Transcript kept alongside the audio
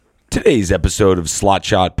Today's episode of Slot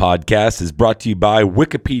Shot Podcast is brought to you by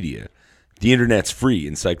Wikipedia, the internet's free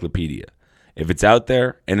encyclopedia. If it's out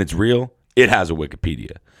there and it's real, it has a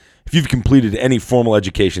Wikipedia. If you've completed any formal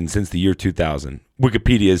education since the year 2000,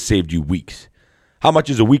 Wikipedia has saved you weeks. How much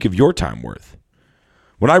is a week of your time worth?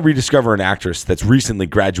 When I rediscover an actress that's recently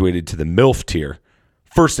graduated to the MILF tier,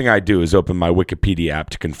 first thing I do is open my Wikipedia app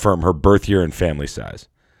to confirm her birth year and family size.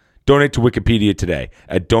 Donate to Wikipedia today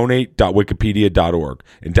at donate.wikipedia.org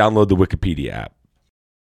and download the Wikipedia app.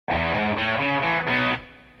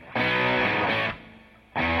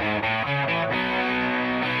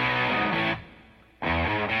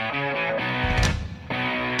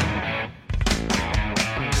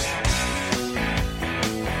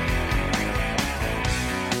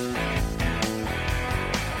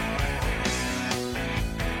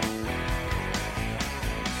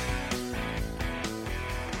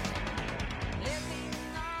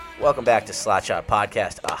 Welcome back to Slot Shot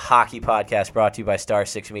Podcast, a hockey podcast brought to you by Star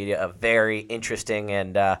 6 Media. A very interesting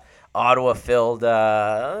and Ottawa-filled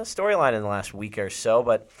storyline in the last week or so,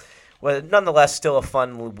 but nonetheless still a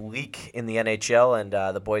fun week in the NHL, and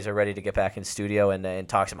the boys are ready to get back in studio and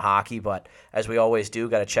talk some hockey. But as we always do,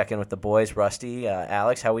 got to check in with the boys. Rusty,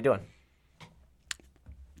 Alex, how we doing?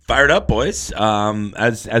 Fired up, boys.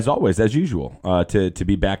 As always, as usual, to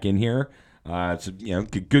be back in here. It's a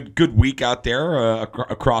good week out there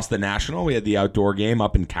across the National. We had the outdoor game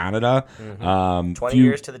up in Canada. 20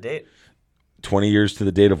 years to the date. 20 years to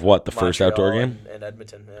the date of what? The Montreal first outdoor game? And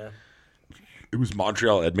Edmonton, yeah. It was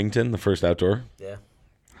Montreal, Edmonton, the first outdoor? Yeah.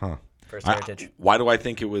 Huh. First heritage. Why do I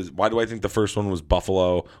think the first one was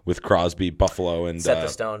Buffalo with Crosby, Buffalo, and set the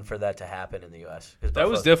stone for that to happen in the U.S. That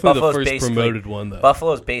was definitely the first promoted one, though.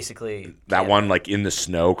 Buffalo's basically that one, like in the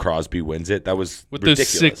snow. Crosby wins it. That was with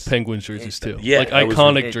ridiculous. the sick Penguins jerseys too. Yeah, like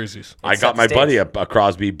iconic jerseys. I got my buddy a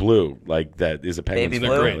Crosby blue, like that is a Penguins.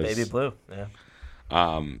 Baby blue. Yeah.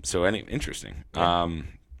 So interesting.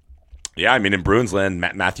 Yeah, I mean, in Bruins land,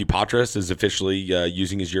 Matthew Patras is officially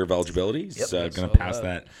using his year of eligibility. He's going to pass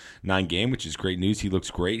that 9 game, which is great news. He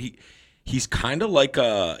looks great. He's kind of like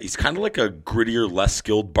a grittier, less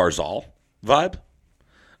skilled Barzal vibe.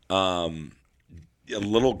 A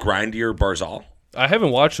little grindier Barzal. I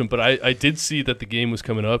haven't watched him, but I did see that the game was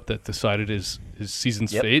coming up that decided his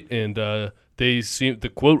season's fate, and the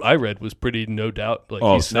quote I read was pretty no doubt. Like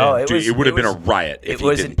it would have been a riot if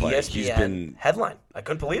he didn't play. ESPN He's been headline. I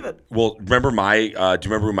couldn't believe it. Well, remember do you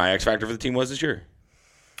remember who my X Factor for the team was this year?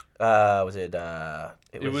 Was it?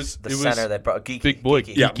 It was the center that brought Geeky. Big boy.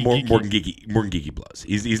 Geeky. Yeah, Morgan Geeky Blows.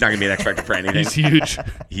 He's not gonna be an X Factor for anything.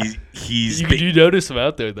 He's huge. You notice him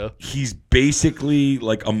out there though. He's basically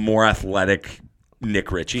like a more athletic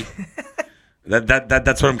Nick Ritchie.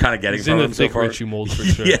 That's what I'm kind of getting from him so far. Ritchie mold for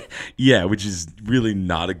sure. Yeah, which is really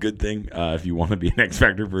not a good thing if you want to be an X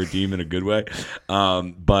Factor for a team in a good way.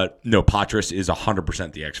 But no, Patras is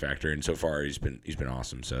 100% the X Factor, and so far he's been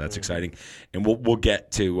awesome. So that's exciting. And we'll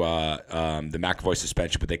get to the McAvoy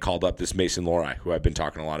suspension, but they called up this Mason Lohrei, who I've been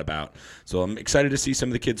talking a lot about. So I'm excited to see some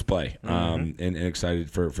of the kids play, and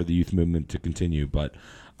excited for the youth movement to continue. But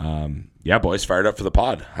yeah, boys, fired up for the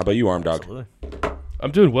pod. How about you, Arm Dog? Absolutely. I'm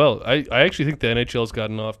doing well. I actually think the NHL's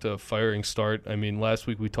gotten off to a firing start. I mean, last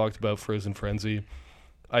week we talked about Frozen Frenzy.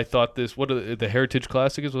 I thought the Heritage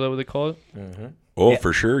Classic is that what they call it? Mm-hmm. Oh, yeah.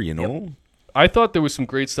 For sure, you know. Yep. I thought there was some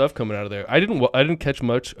great stuff coming out of there. I didn't catch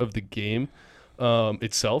much of the game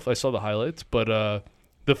itself. I saw the highlights, but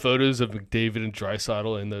the photos of McDavid and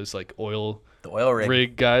Draisaitl and those like the oil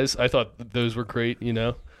rig guys, I thought those were great. You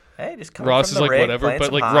know. Hey, just Ross from is like rig, whatever,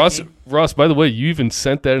 but like hockey. Ross. By the way, you even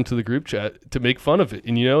sent that into the group chat to make fun of it,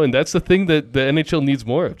 and that's the thing that the NHL needs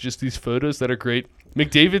more of. Just these photos that are great.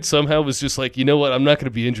 McDavid somehow was just like, you know what, I'm not going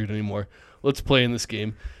to be injured anymore. Let's play in this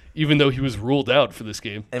game, even though he was ruled out for this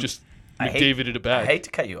game. And just McDavided it back. I hate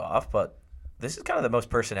to cut you off, but this is kind of the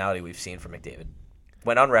most personality we've seen from McDavid.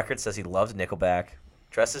 Went on record, says he loves Nickelback,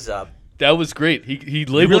 dresses up. That was great. He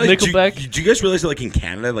labeled Nickelback. Do you guys realize that, like in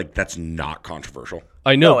Canada, like that's not controversial?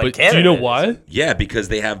 I know, but do you know why? Yeah, because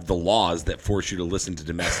they have the laws that force you to listen to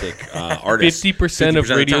domestic artists. 50% of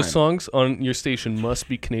radio songs on your station must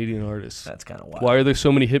be Canadian artists. That's kind of wild. Why are there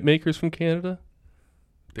so many hit makers from Canada?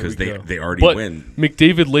 Because they already win.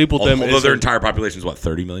 McDavid labeled them although their entire population is,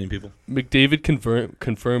 30 million people? McDavid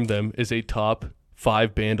confirmed them as a top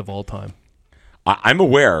 5 band of all time. I'm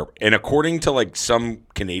aware, and according to like some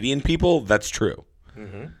Canadian people, that's true.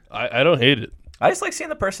 Mm-hmm. I don't hate it. I just like seeing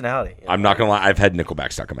the personality. I'm not gonna lie, I've had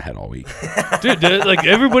Nickelback stuck in my head all week. Dude, like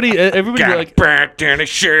everybody got like back to the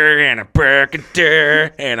shirt and a back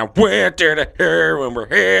there, and I went to the hair when we're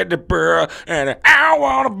headed to Burr, and I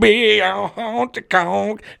wanna be on the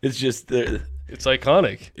conk. It's just It's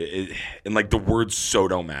iconic. And like the words so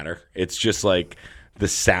don't matter. It's just like the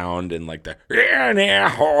sound and like they're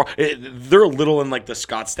a little in like the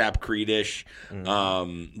Scott Stapp Creed-ish,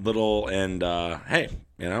 little, and hey,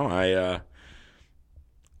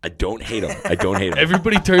 I don't hate him. I don't hate him.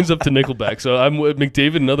 Everybody turns up to Nickelback, so I'm with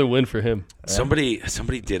McDavid. Another win for him. Somebody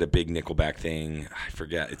did a big Nickelback thing. I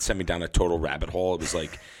forget. It sent me down a total rabbit hole.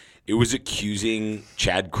 It was accusing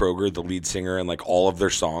Chad Kroeger, the lead singer, and like all of their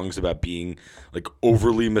songs about being like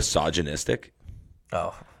overly misogynistic.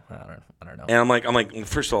 Oh, I don't know. And I'm like,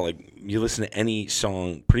 first of all, like you listen to any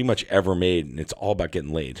song pretty much ever made, and it's all about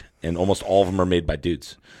getting laid, and almost all of them are made by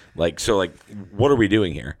dudes. Like, so like, what are we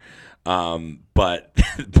doing here? But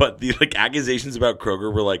the like accusations about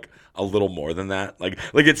Kroger were like a little more than that. Like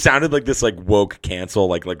it sounded like this like woke cancel,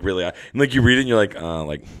 like really, and like you read it and you're like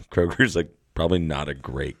Kroger's like probably not a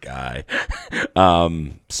great guy.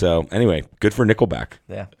 So anyway, good for Nickelback.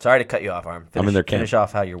 Yeah. Sorry to cut you off, Arm. I'm in their camp. Finish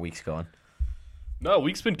off how your week's going. No,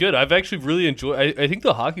 week's been good. I've actually really enjoyed. I think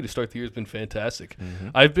the hockey to start the year has been fantastic. Mm-hmm.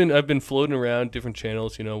 I've been floating around different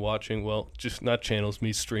channels, watching. Well, just not channels,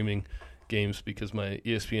 me streaming games because my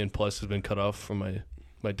ESPN Plus has been cut off from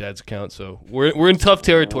my dad's account. So we're in tough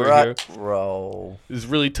territory here. Bro, It's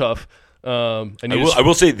really tough. I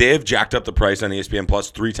will say they have jacked up the price on ESPN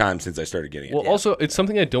Plus 3 times since I started getting it. Well, also it's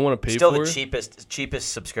something I don't want to pay still for. Still the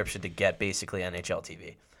cheapest subscription to get basically NHL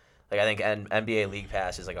TV. Like I think NBA League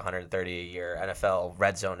Pass is like $130 a year. NFL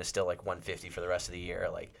Red Zone is still like $150 for the rest of the year.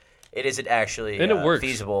 Like it isn't actually and it works.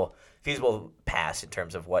 feasible pass in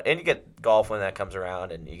terms of what, and you get golf when that comes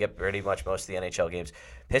around, and you get pretty much most of the NHL games.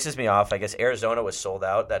 Pisses me off. I guess Arizona was sold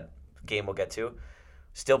out. That game we'll get to.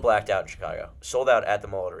 Still blacked out in Chicago. Sold out at the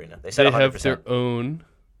Mullet Arena. They said 100%. They have their own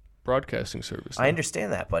broadcasting service now. I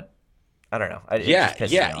understand that, but I don't know. Yeah.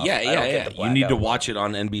 You need to watch it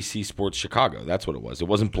on NBC Sports Chicago. That's what it was. It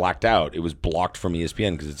wasn't blacked out. It was blocked from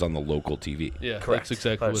ESPN because it's on the local TV. Yeah, correct. That's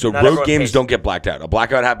exactly what it is. So road games don't get blacked out. A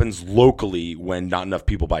blackout happens locally when not enough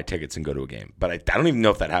people buy tickets and go to a game. But I don't even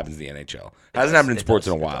know if that happens in the NHL. It hasn't happened in sports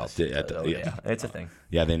in a while. Yeah, it's a thing.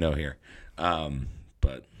 Yeah, they know here.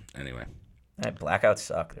 But anyway. Blackouts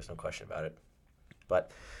suck. There's no question about it.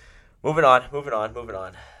 But moving on. Liam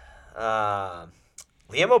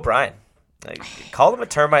O'Brien. I called him a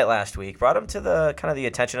termite last week. Brought him to the kind of the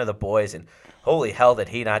attention of the boys, and holy hell did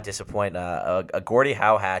he not disappoint. A Gordie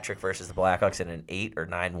Howe hat trick versus the Blackhawks in an 8 or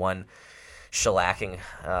 9-1 shellacking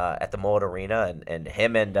at the Mullet Arena, and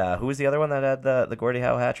him and who was the other one that had the Gordie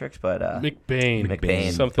Howe hat tricks? But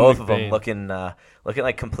McBain. Both of them looking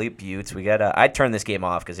like complete beauts. We got. I turned this game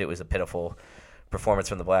off because it was a pitiful performance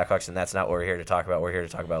from the Blackhawks, and that's not what we're here to talk about. We're here to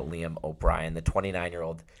talk about Liam O'Brien, the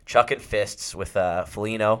 29-year-old, chucking fists with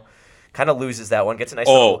Foligno. Kind of loses that one. Gets a nice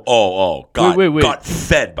Got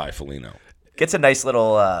fed by Foligno. Gets a nice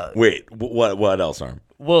little... Wait, what else, Arm?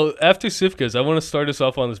 Well, after Sifkas, I want to start us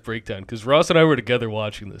off on this breakdown because Ross and I were together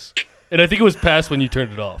watching this. And I think it was past when you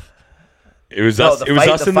turned it off. It was us in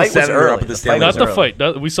the Senator up at the Stanley Club. Not the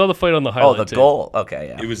fight. We saw the fight on the highlight. Oh, the goal. Okay,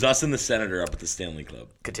 yeah. It was us in the Senator up at the Stanley Club.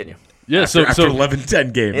 Continue. Yeah, after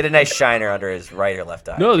 11-10 game. He had a nice shiner under his right or left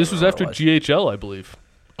eye. No, this was after GHL, I believe.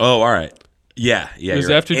 Oh, all right. Yeah. It was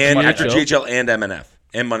after GHL. After GHL and MNF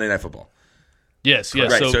and Monday Night Football. Yes.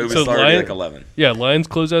 Right, so it was already like 11. Yeah, Lions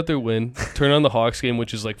close out their win, turn on the Hawks game,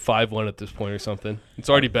 which is like 5-1 at this point or something. It's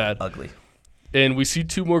already bad. Ugly. And we see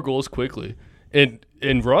 2 more goals quickly.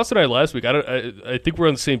 And Ross and I last week, I think we're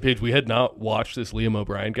on the same page. We had not watched this Liam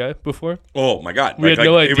O'Brien guy before. Oh my God, we had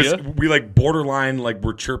no idea. We like borderline like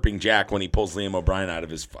we're chirping Jack when he pulls Liam O'Brien out of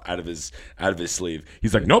his sleeve.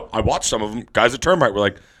 He's like, nope, I watched some of them. Guys are termite. We're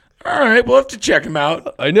like, all right, we'll have to check him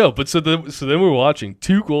out. I know, but so then we're watching.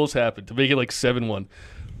 2 goals happen to make it like 7-1.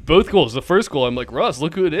 Both goals. The first goal, I'm like, Ross,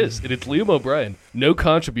 look who it is. And it's Liam O'Brien. No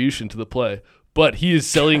contribution to the play, but he is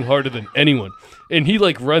selling harder than anyone. And he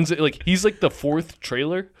like runs it like he's like the 4th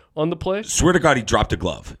trailer on the play. Swear to God, he dropped a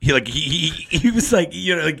glove. He was like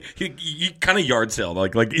he kind of yard sailed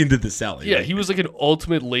like into the celly. Yeah, he was like an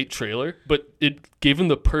ultimate late trailer, but it gave him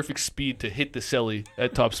the perfect speed to hit the celly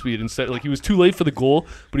at top speed. Instead, like he was too late for the goal,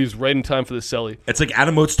 but he was right in time for the celly. It's like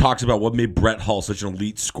Adam Oates talks about what made Brett Hull such an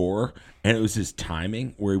elite scorer, and it was his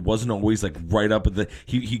timing, where he wasn't always like right up at the.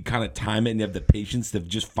 He kind of time it and have the patience to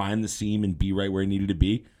just find the seam and be right where he needed to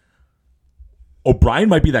be. O'Brien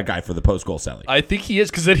might be that guy for the post-goal celly. I think he is,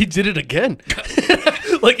 because then he did it again.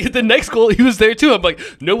 Like, the next goal, he was there, too. I'm like,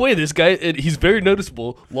 no way, this guy, he's very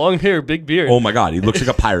noticeable. Long hair, big beard. Oh, my God. He looks like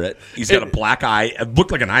a pirate. He's got a black eye. It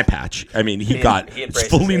looked like an eye patch. I mean,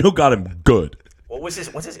 Foligno got him good. What's his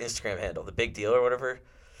Instagram handle? The Big Deal or whatever?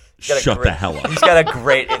 Shut the hell up. He's got a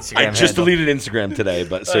great Instagram I just handle. deleted Instagram today,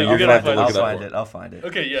 but so Alright, you're gonna have to I'll look it up. I'll find it.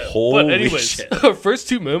 Okay, yeah. Holy but anyways, shit. our first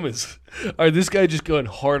two moments are this guy just going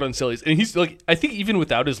hard on Sellies. And he's like, I think even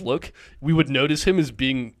without his look, we would notice him as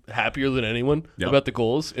being happier than anyone about the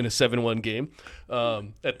goals in a 7-1 game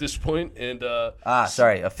at this point. And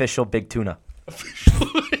sorry, official Big Tuna.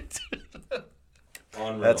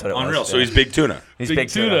 That's what it Unreal. was. So he's Big Tuna. He's Big Big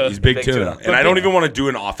Tuna. Tuna. He's Big Tuna. And I don't Big- even want to do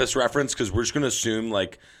an Office reference because we're just going to assume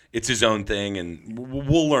like it's his own thing, and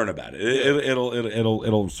we'll learn about it.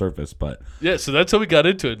 It'll surface, but yeah, so that's how we got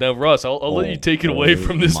into it. Now, Ross, I'll let you take it away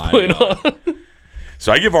from this my point God. on.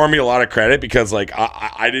 So I give Army a lot of credit because like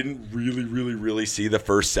I didn't really see the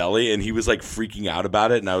first Selly, and he was like freaking out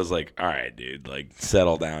about it, and I was like, all right, dude, like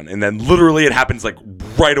settle down. And then literally it happens like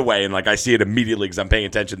right away, and like I see it immediately because I'm paying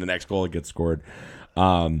attention. The next goal gets scored.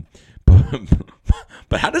 But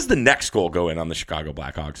how does the next goal go in on the Chicago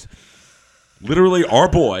Blackhawks? Literally, our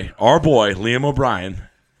boy, Liam O'Brien,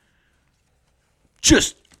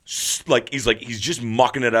 just he's just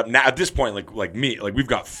mucking it up. Now at this point, like me, like we've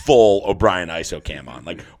got full O'Brien ISO cam on.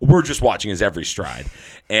 Like we're just watching his every stride,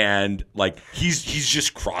 and like he's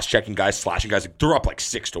just cross checking guys, slashing guys. Like, they're up like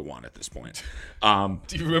 6-1 at this point.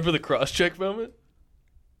 Do you remember the cross-check moment?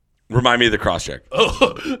 Remind me of the cross check.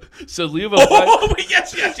 Oh, so Liam O'Brien. Oh,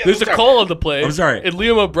 yes. There's a call on the play. I'm sorry. And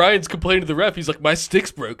Liam O'Brien's complaining to the ref. He's like, my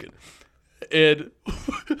stick's broken. And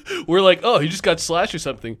we're like, oh, he just got slashed or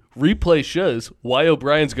something. Replay shows why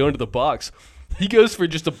O'Brien's going to the box. He goes for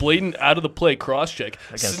just a blatant out of the play cross check,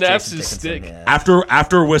 Against snaps Jason his Dickinson, stick, yeah.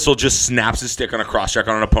 After a whistle, just snaps his stick on a cross check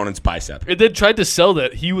on an opponent's bicep. and then tried to sell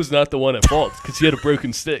that he was not the one at fault because he had a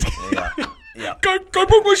broken stick. Yeah. Guy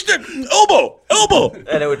broke my stick. Elbow.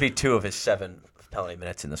 And it would be 2 of his 7 penalty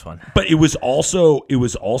minutes in this one. But it was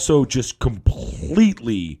also just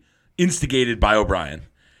completely instigated by O'Brien,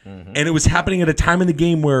 and it was happening at a time in the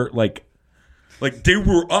game where like they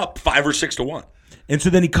were up 5 or 6-1, and so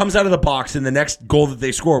then he comes out of the box, and the next goal that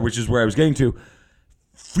they score, which is where I was getting to,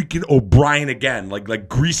 freaking O'Brien again, like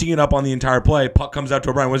greasing it up on the entire play. Puck comes out to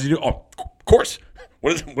O'Brien. What does he do? Oh, of course.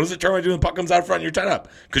 What does the term I do when the puck comes out front and you're tied up?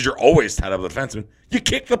 Because you're always tied up with the defenseman. You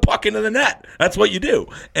kick the puck into the net. That's what you do.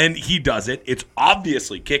 And he does it. It's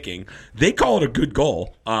obviously kicking. They call it a good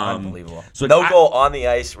goal. Unbelievable. So no goal on the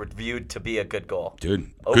ice reviewed to be a good goal. Dude.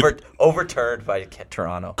 Overturned by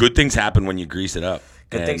Toronto. Good things happen when you grease it up.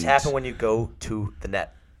 Good things happen when you go to the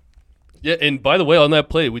net. Yeah, and by the way, on that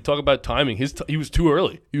play, we talk about timing. He was too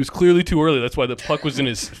early. He was clearly too early. That's why the puck was in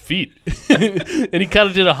his feet. And he kind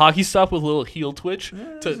of did a hockey stop with a little heel twitch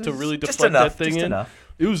to really deflect that thing in. Enough.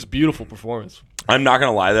 It was a beautiful performance. I'm not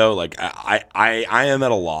gonna lie though, like I am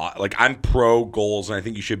at a lot. Like I'm pro goals, and I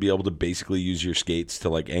think you should be able to basically use your skates to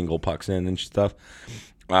like angle pucks in and stuff.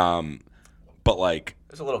 But like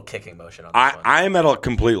There's a little kicking motion on this one. I am at a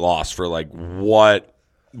complete loss for like what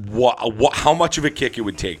how much of a kick it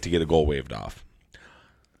would take to get a goal waved off.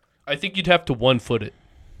 I think you'd have to 1-foot it.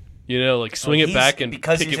 You know, like swing it back and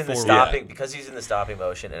because kick he's it in the forward. stopping because he's in the stopping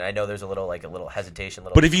motion, and I know there's a little hesitation.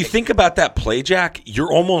 But if you think about that play, Jack,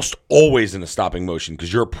 you're almost always in a stopping motion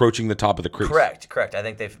because you're approaching the top of the crease. correct. I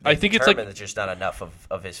think they've I think it's determined like- that just not enough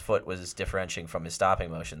of his foot was differentiating from his stopping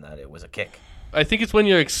motion that it was a kick. I think it's when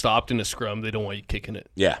you're like, stopped in a scrum, they don't want you kicking it.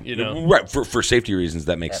 Yeah, You know? right. For safety reasons,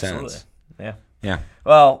 that makes Absolutely. sense. Yeah. Yeah.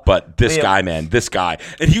 Well, But this Liam- guy, man,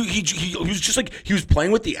 and he was just like he was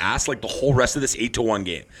playing with the ass like the whole rest of this 8-1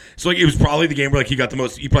 game. So like it was probably the game where like he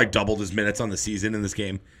probably doubled his minutes on the season in this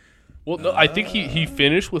game. Well, no, I think he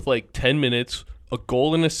finished with like 10 minutes, a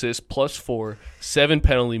goal and assist, +4, 7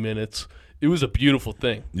 penalty minutes. It was a beautiful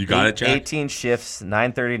thing. You got it, Jack? 18 shifts,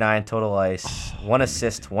 939 total ice, 1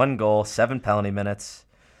 assist, 1 goal, 7 penalty minutes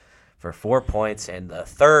for 4 points, and the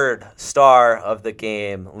third star of the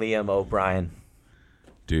game, Liam O'Brien.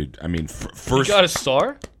 Dude, I mean, He first got a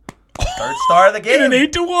star? Third star of the game. in an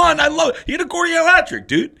 8-1. I love it. He had a Gordiel hat trick,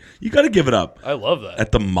 dude. You got to give it up. I love that.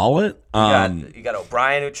 At the mullet, You got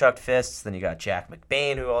O'Brien who chucked fists. Then you got Jack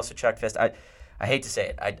McBain who also chucked fists. I hate to say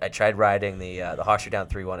it. I tried riding the Hawks were down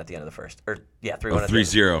 3-1 at the end of the first. 3-1.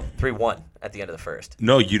 3-0. 3-1 at the end of the first.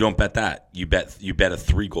 No, you don't bet that. You bet a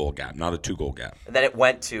 3-goal gap, not a 2-goal gap. And then it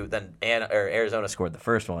went to Arizona scored the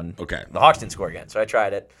first one. Okay. The Hawks didn't score again, so I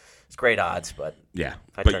tried it. It's great odds, but Yeah,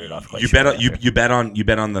 I but turned it off quite you shortly bet after. you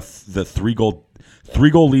bet on the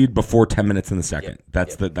 3-goal lead before 10 minutes in the second.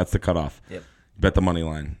 Yep. That's the cutoff. Yep. Bet the money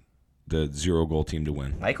line, the 0-goal team to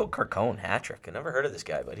win. Michael Carcone hat trick. I never heard of this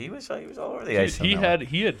guy, but he was all over the ice. Dude, on that one.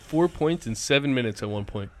 he had 4 points in 7 minutes at one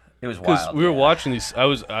point. It was Because wild. we were yeah. watching these. I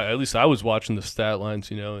was watching the stat lines,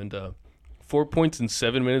 you know, and 4 points in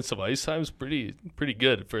 7 minutes of ice time is pretty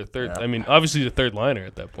good for a third. I mean, obviously the third liner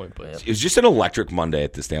at that point, but It was just an electric Monday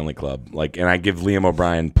at the Stanley Club. Like, and I give Liam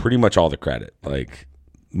O'Brien pretty much all the credit. Like,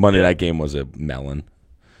 Monday night game was a melon,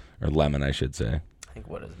 or lemon, I should say. I think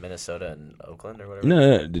what is Minnesota and Oakland or whatever.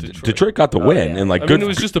 No, Detroit got the win, and like I good. mean, it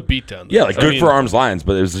was just a beatdown. Yeah, like good for Arms Lions,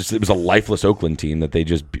 but it was a lifeless Oakland team that they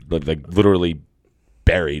just like literally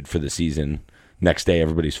buried for the season. Next day,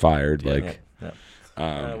 everybody's fired.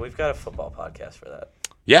 We've got a football podcast for that.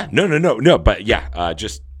 Yeah, no. But yeah,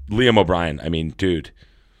 just Liam O'Brien. I mean, dude.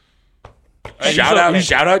 Shout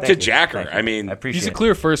out to Jacker. I mean, I appreciate he's a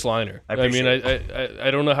clear first liner. I mean, I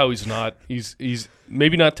don't know how he's not. He's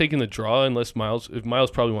maybe not taking the draw unless Miles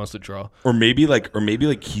probably wants to draw. Or maybe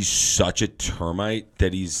like he's such a termite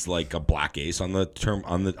that he's like a black ace on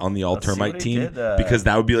the all termite team because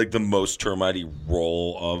that would be like the most termite-y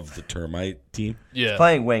role of the termite team. Yeah, He's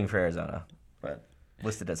playing wing for Arizona, but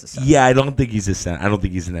listed as a center. Yeah, I don't think he's a center. I don't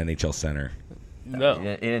think he's an NHL center. No. He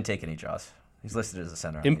didn't take any draws. He's listed as a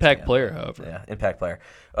center. Impact player, however. Yeah, impact player.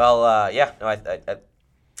 Well, I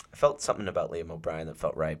felt something about Liam O'Brien that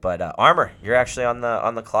felt right. But Armor, you're actually on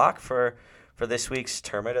the clock for this week's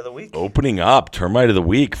Termite of the Week. Opening up Termite of the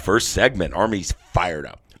Week, first segment. Army's fired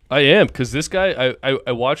up. I am, because this guy,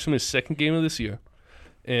 I watched him his second game of this year,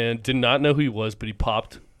 and did not know who he was, but he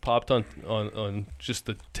popped on just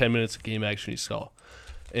the 10 minutes of game action he saw,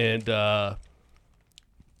 and I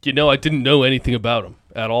didn't know anything about him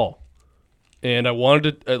at all. And I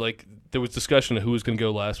wanted to, there was discussion of who was going to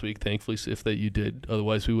go last week, thankfully, if that you did.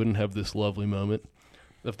 Otherwise, we wouldn't have this lovely moment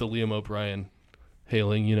of the Liam O'Brien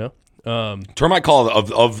hailing, Termite call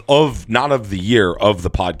of not of the year, of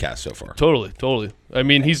the podcast so far. Totally. I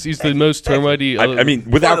mean, he's the most termite-y. I mean,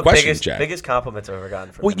 without question, Jack. Biggest compliments I've ever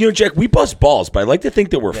gotten from Well, him. Jack, we bust balls, but I like to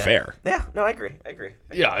think that we're fair. Yeah, no, I agree.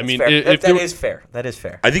 Yeah, I mean, that is fair. That is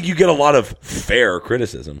fair. I think you get a lot of fair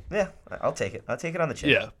criticism. Yeah, I'll take it. I'll take it on the chin.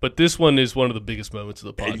 Yeah, but this one is one of the biggest moments of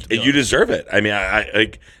the podcast. And you deserve it. I mean, I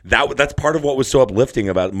like that. That's part of what was so uplifting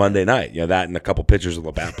about Monday night. That and a couple pictures of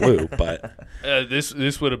Labatt Blue. But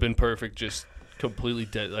this would have been perfect. Just completely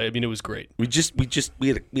dead. I mean, it was great. We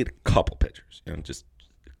had a couple pictures. Just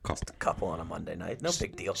a couple on a Monday night. No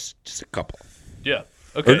big deal. Just a couple. Yeah.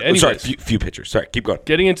 Okay. Sorry, few pictures. Sorry, keep going.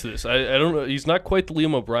 Getting into this, I don't know. He's not quite the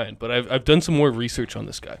Liam O'Brien, but I've done some more research on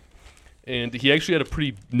this guy, and he actually had a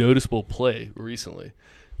pretty noticeable play recently.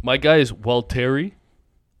 My guy is Waltteri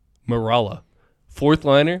Maralla, fourth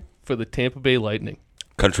liner for the Tampa Bay Lightning.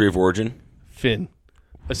 Country of origin? Finn,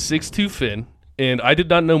 a 6'2" Finn, and I did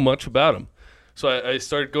not know much about him. So I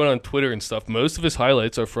started going on Twitter and stuff. Most of his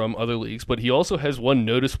highlights are from other leagues, but he also has one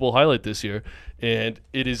noticeable highlight this year, and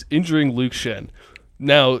it is injuring Luke Schenn.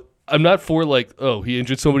 Now, I'm not for he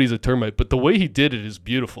injured somebody as a termite, but the way he did it is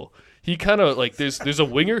beautiful. He kind of there's a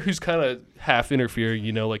winger who's kind of half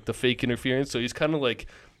interfering, like the fake interference. So he's kind of like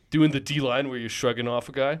doing the D line where you're shrugging off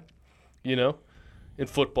a guy, in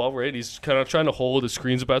football, right? He's kind of trying to hold, the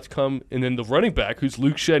screen's about to come, and then the running back, who's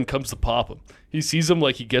Luke Schenn, comes to pop him. He sees him,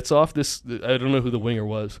 he gets off this, I don't know who the winger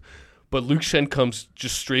was, but Luke Schenn comes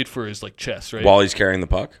just straight for his, chest, right? While he's carrying the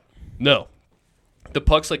puck? No. The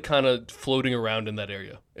puck's, kind of floating around in that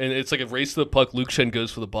area. And it's like a race to the puck, Luke Schenn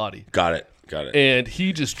goes for the body. Got it. And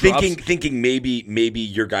he just drops. Thinking maybe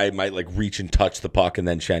your guy might reach and touch the puck and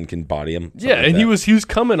then Schenn can body him. Yeah, and he was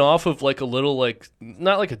coming off of a little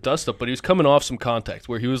not like a dust up, but he was coming off some contact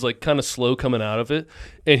where he was kind of slow coming out of it,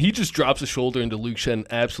 and he just drops a shoulder into Luke Schenn and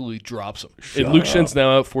absolutely drops him. And Luke Schenn's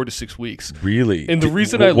now out 4 to 6 weeks. Really? And the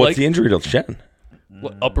reason what's the injury to Schenn?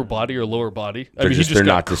 Upper body or lower body? They're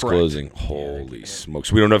not disclosing. Holy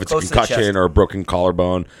smokes! We don't know if it's a concussion or a broken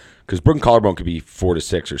collarbone. Because broken collarbone could be 4 to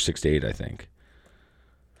 6 or 6 to 8, I think.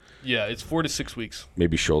 Yeah, it's 4 to 6 weeks.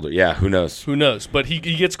 Maybe shoulder. Yeah, who knows? But he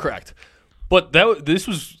gets cracked. But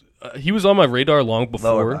he was on my radar long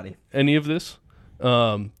before any of this.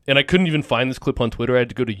 And I couldn't even find this clip on Twitter. I had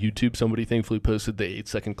to go to YouTube. Somebody thankfully posted the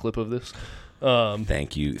 8-second clip of this.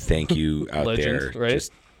 Thank you out legend, there. Right?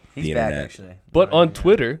 Just He's the back, internet. actually. But on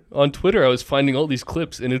Twitter, I was finding all these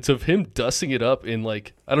clips, and it's of him dusting it up in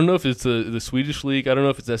I don't know if it's the Swedish league, I don't know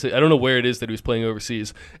if it's SA, I don't know where it is that he was playing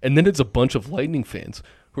overseas, and then it's a bunch of Lightning fans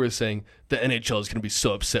who are saying the NHL is going to be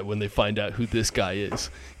so upset when they find out who this guy is,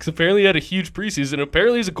 because apparently he had a huge preseason,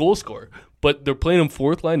 apparently he's a goal scorer, but they're playing him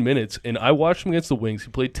fourth line minutes, and I watched him against the Wings. He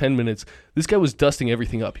played 10 minutes. This guy was dusting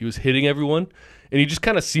everything up. He was hitting everyone, and he just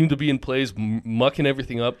kind of seemed to be in plays, mucking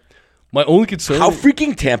everything up. My only concern... How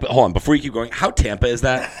freaking Tampa... Hold on, before you keep going. How Tampa is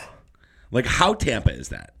that? How Tampa is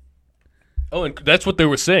that? Oh, and that's what they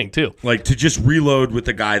were saying, too. To just reload with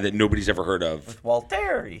a guy that nobody's ever heard of. With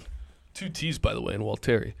Waltteri. 2 T's, by the way, in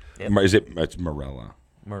Waltteri. Yep. It's Marella.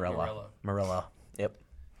 Marella.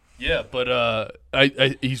 Yeah,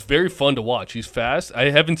 but he's very fun to watch. He's fast. I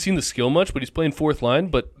haven't seen the skill much, but he's playing fourth line.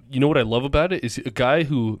 But you know what I love about it is a guy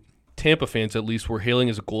who Tampa fans at least were hailing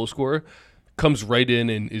as a goal scorer comes right in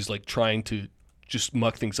and is like trying to just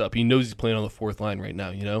muck things up. He knows he's playing on the fourth line right now.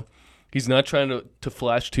 You know, he's not trying to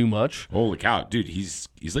flash too much. Holy cow, dude! He's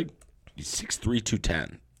 6'3",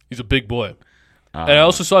 210. He's a big boy. And I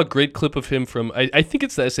also saw a great clip of him from, I think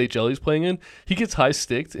it's the SHL he's playing in. He gets high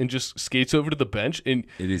sticked and just skates over to the bench. And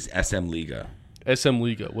it is SM Liga. SM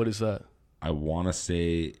Liga, what is that? I want to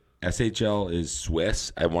say SHL is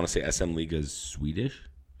Swiss. I want to say SM Liga is Swedish.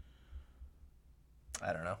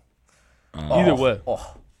 I don't know. Either way.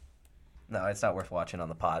 Oh. No, it's not worth watching on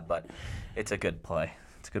the pod, but it's a good play.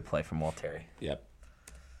 It's a good play from Walteri. Yep.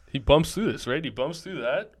 He bumps through this, right? He bumps through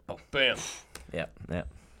that. Oh, bam. Yep.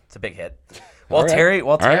 It's a big hit. Walteri.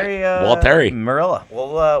 Marilla.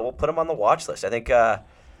 We'll put him on the watch list. I think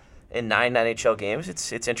in 9 NHL games,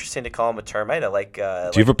 it's interesting to call him a termite. I like. Do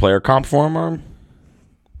you have a player comp for him, Arm?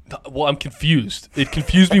 Well, I'm confused. It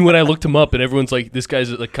confused me when I looked him up, and everyone's like, "This guy's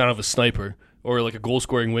like kind of a sniper or like a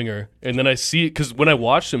goal-scoring winger." And then I see it because when I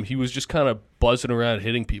watched him, he was just kind of buzzing around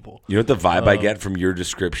hitting people. You know what the vibe I get from your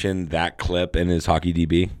description, that clip, and his hockey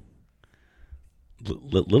DB?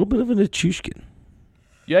 Little bit of an Achushkin.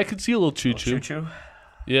 Yeah, I could see a little choo-choo.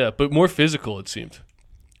 Yeah, but more physical, it seemed.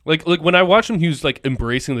 Like when I watched him, he was like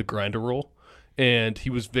embracing the grinder role, and he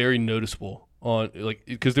was very noticeable on like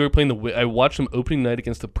because they were playing I watched them opening night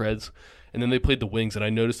against the Preds, and then they played the Wings, and I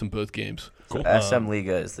noticed them both games. Cool. So SM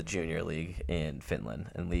Liga is the junior league in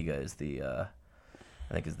Finland, and Liga is the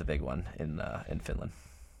I think is the big one in Finland.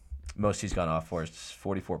 Most he's gone off for is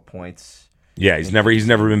 44 points. Yeah, he's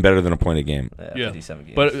never been better than a point a game. Yeah, 57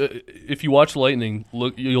 games. But if you watch Lightning,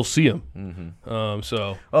 look, you'll see him. Mm-hmm.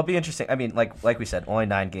 So it'll be interesting. I mean, like we said, only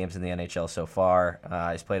 9 games in the NHL so far.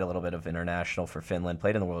 He's played a little bit of international for Finland,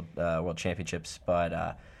 played in the World Championships, but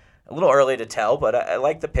a little early to tell. But I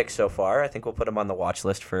like the pick so far. I think we'll put him on the watch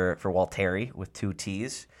list for Walteri with 2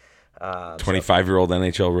 T's. 25-year-old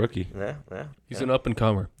NHL rookie. Yeah. He's an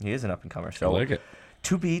up-and-comer. He is an up-and-comer. So I like it.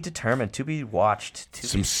 To be determined, to be watched.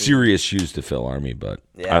 Some serious shoes to fill, Army, but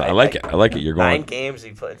yeah, I like it. I like it. You're going 9 games he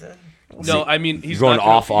played. No, I mean he's going not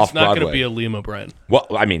off He's not going to Broadway. be a Liam O'Brien. Well,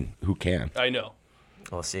 I mean, who can? I know.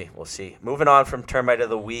 We'll see. Moving on from Termite of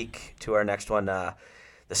the Week to our next one, the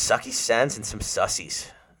Sucky Sens and some Sussies.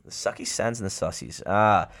 The Sucky Sens and the Sussies.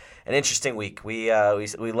 An interesting week. We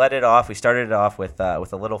let it off. We started it off with a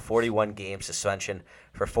little 41-game suspension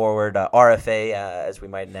for forward RFA, as we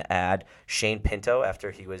might add, Shane Pinto,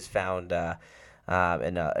 after he was found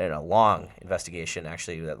in a long investigation,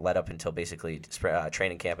 actually, that led up until basically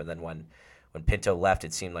training camp. And then when Pinto left,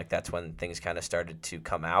 it seemed like that's when things kind of started to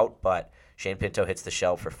come out. But Shane Pinto hits the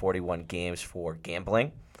shelf for 41 games for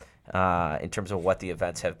gambling. In terms of what the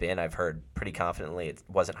events have been, I've heard pretty confidently it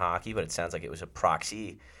wasn't hockey, but it sounds like it was a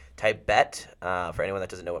proxy type bet. For anyone that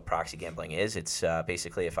doesn't know what proxy gambling is, it's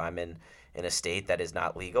basically if I'm in a state that is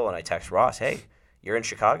not legal and I text Ross, hey, you're in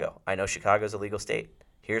Chicago. I know Chicago's a legal state.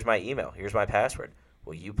 Here's my email. Here's my password.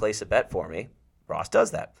 Will you place a bet for me? Ross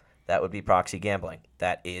does that. That would be proxy gambling.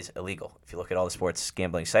 That is illegal. If you look at all the sports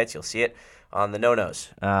gambling sites, you'll see it on the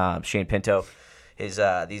no-nos. Shane Pinto.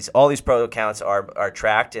 All these pro accounts are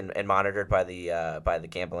tracked and monitored by the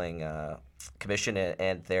gambling commission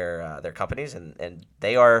and their companies, and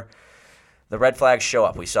they are the red flags show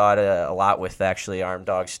up. We saw it a lot with actually Armed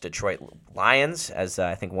Dogs Detroit Lions, as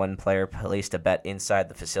I think one player placed a bet inside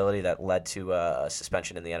the facility that led to a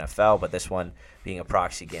suspension in the NFL. But this one being a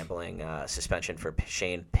proxy gambling suspension for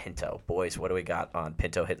Shane Pinto. Boys, what do we got on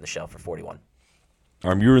Pinto hitting the shelf for 41?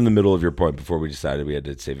 You were in the middle of your point before we decided we had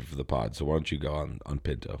to save it for the pod. So why don't you go on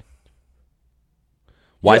Pinto?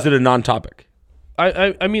 Why is it a non-topic?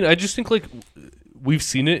 I mean, I just think like we've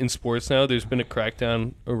seen it in sports now. There's been a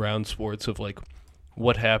crackdown around sports of like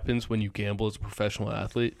what happens when you gamble as a professional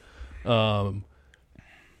athlete.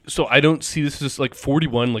 So I don't see this as like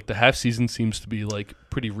 41. Like the half season seems to be like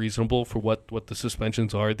pretty reasonable for what the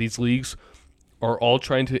suspensions are. These leagues are all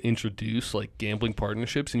trying to introduce like gambling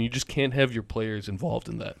partnerships, and you just can't have your players involved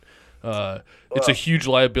in that. It's a huge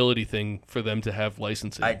liability thing for them to have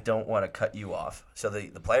licensing. I don't want to cut you off. So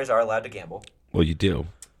the players are allowed to gamble. Well, you do.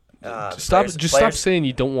 Stop saying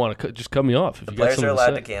you don't want to. Just cut me off. If the you players got are something allowed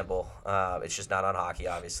to to gamble. It's just not on hockey,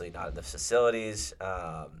 obviously, not in the facilities.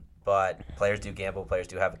 But players do gamble. Players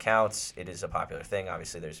do have accounts. It is a popular thing.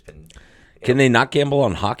 Obviously, there's been. Can they not gamble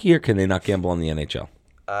on hockey, or can they not gamble on the NHL?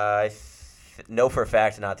 I know for a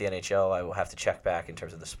fact, not the NHL. I will have to check back in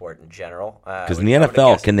terms of the sport in general. Because in the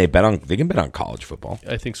NFL, can they bet on? They can bet on college football.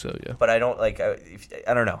 I think so, yeah. But I don't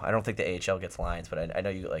I don't know. I don't think the AHL gets lines. But I know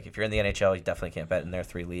you if you're in the NHL, you definitely can't bet in their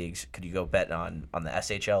 3 leagues. Could you go bet on the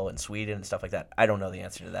SHL in Sweden and stuff like that? I don't know the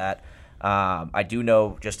answer to that. I do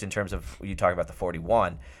know just in terms of you talking about the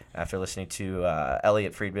 41. After listening to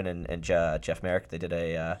Elliot Friedman and Jeff Merrick, they did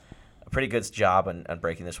a pretty good job on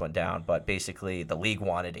breaking this one down. But basically, the league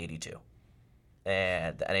wanted 82.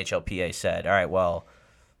 And the NHLPA said, all right, well,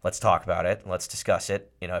 let's talk about it. Let's discuss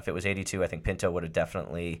it. If it was 82, I think Pinto would have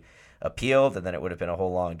definitely appealed, and then it would have been a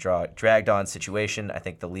whole long, dragged-on situation. I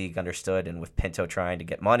think the league understood, and with Pinto trying to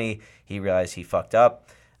get money, he realized he fucked up.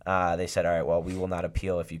 They said, all right, well, we will not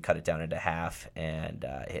appeal if you cut it down into half, and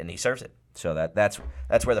he serves it. So that's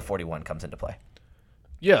where the 41 comes into play.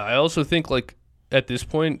 Yeah, I also think, at this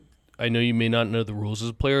point, I know you may not know the rules as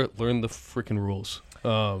a player. Learn the freaking rules.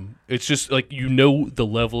 It's just the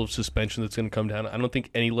level of suspension that's going to come down. I don't think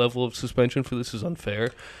any level of suspension for this is unfair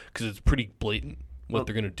because it's pretty blatant what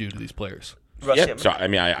they're going to do to these players. Yeah, so,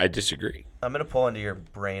 I disagree. I'm going to pull into your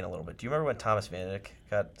brain a little bit. Do you remember when Thomas Vanek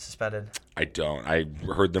got suspended? I don't. I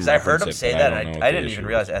heard them. I heard him say that. I didn't even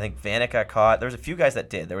realize it. I think Vanek got caught. There was a few guys that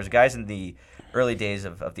did. There was guys in the early days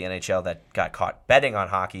of the NHL that got caught betting on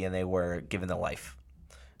hockey, and they were given the life.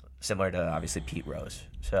 Similar to, obviously, Pete Rose.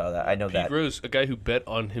 So I know that. Pete Rose, a guy who bet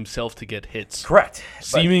on himself to get hits. Correct.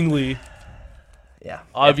 Seemingly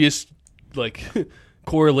obvious,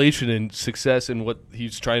 correlation in success in what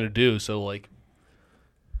he's trying to do. So, I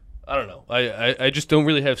don't know. I just don't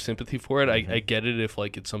really have sympathy for it. I get it if,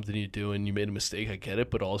 it's something you do and you made a mistake. I get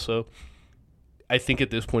it. But also, I think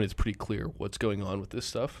at this point it's pretty clear what's going on with this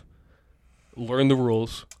stuff. Learn the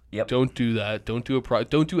rules. Yep. Don't do that. Don't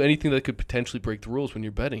do anything that could potentially break the rules when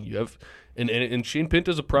you're betting. You have and Shane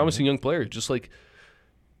Pinto's a promising young player. Just I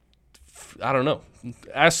don't know.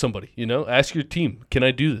 Ask somebody. Ask your team. Can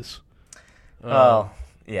I do this?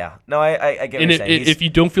 Yeah. No, I get what you're saying. If you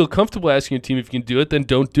don't feel comfortable asking your team if you can do it, then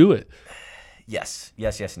don't do it. Yes,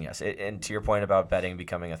 and yes. And to your point about betting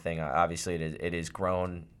becoming a thing, obviously it is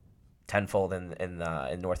grown tenfold in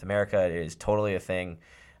North America. It is totally a thing.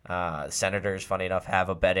 The Senators, funny enough, have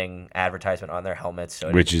a betting advertisement on their helmets,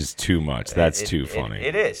 which is too much. That's too funny.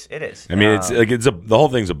 It is. I mean, the whole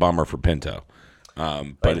thing's a bummer for Pinto,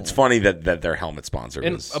 but it's funny that their helmet sponsor.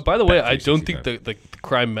 And by the way, I don't think the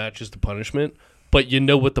crime matches the punishment, but you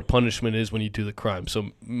know what the punishment is when you do the crime. So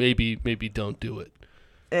maybe don't do it.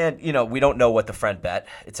 And we don't know what the friend bet.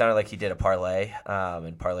 It sounded like he did a parlay,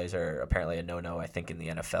 and parlays are apparently a no-no. I think in the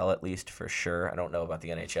NFL at least for sure. I don't know about the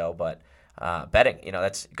NHL, but. Betting,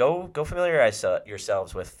 that's go familiarize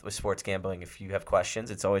yourselves with sports gambling. If you have questions,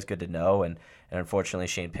 it's always good to know. And unfortunately,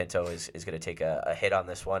 Shane Pinto is going to take a hit on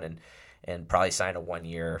this one and probably sign a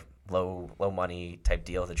 1-year low money type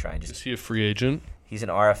deal to try and just. Is he a free agent? He's an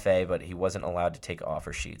RFA, but he wasn't allowed to take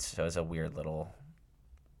offer sheets, so it's a weird little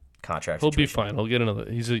contract. He'll situation. be fine. He'll get another.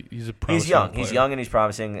 He's a promising He's young. player. He's young and he's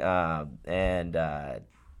promising. I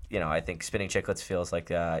think Spinning Chicklets feels like,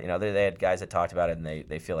 they had guys that talked about it, and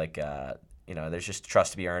they feel like, there's just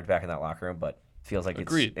trust to be earned back in that locker room, but feels like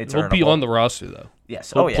Agreed. it's He'll be earnable. on the roster, though.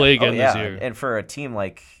 Yes. He'll play again this year. And for a team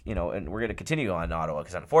like, and we're going to continue on Ottawa,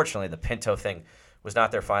 because unfortunately the Pinto thing was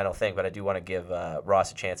not their final thing, but I do want to give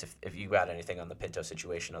Ross a chance if you got anything on the Pinto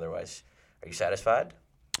situation. Otherwise, are you satisfied?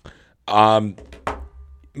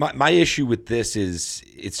 My issue with this is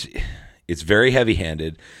it's very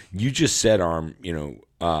heavy-handed. You just said, Arm,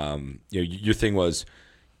 your thing was,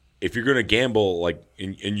 if you're gonna gamble,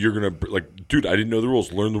 and you're gonna dude, I didn't know the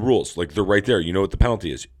rules. Learn the rules. They're right there. You know what the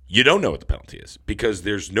penalty is. You don't know what the penalty is because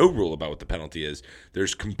there's no rule about what the penalty is.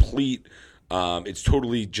 There's complete. It's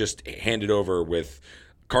totally just handed over with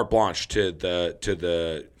carte blanche to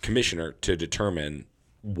the commissioner to determine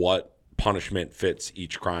what punishment fits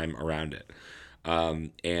each crime around it.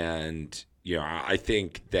 I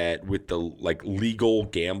think that with the legal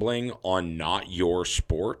gambling on not your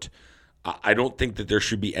sport, I don't think that there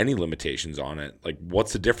should be any limitations on it.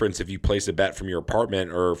 What's the difference if you place a bet from your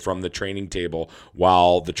apartment or from the training table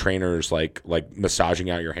while the trainer's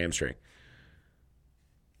massaging out your hamstring?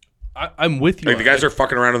 I'm with you. The guys are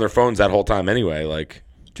fucking around on their phones that whole time anyway.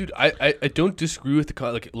 Dude, I don't disagree with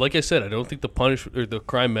like I said, I don't think the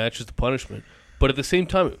crime matches the punishment. But at the same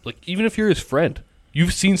time, even if you're his friend,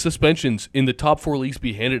 you've seen suspensions in the top 4 leagues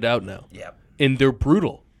be handed out now. Yeah. And they're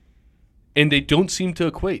brutal. And they don't seem to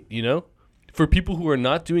equate, For people who are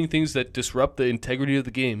not doing things that disrupt the integrity of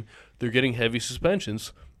the game, they're getting heavy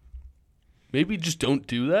suspensions. Maybe just don't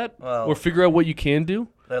do that or figure out what you can do.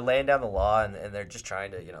 They're laying down the law, and they're just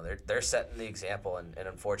trying to, they're setting the example. And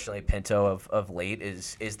unfortunately, Pinto of late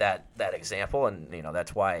is that example. And,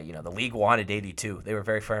 that's why, the league wanted 82. They were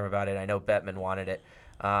very firm about it. I know Bettman wanted it,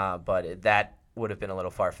 but that would have been a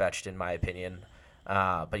little far-fetched in my opinion.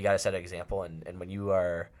 But you got to set an example. And when you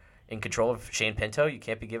are in control of Shane Pinto, you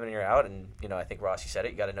can't be giving your out. And, I think Rossi said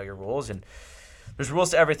it. You got to know your rules. And there's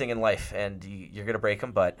rules to everything in life, and you're going to break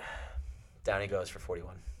them, but down he goes for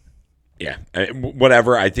 41. Yeah,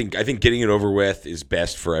 whatever. I think getting it over with is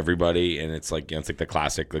best for everybody, and it's like it's like the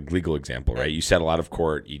classic legal example, right? You settle out of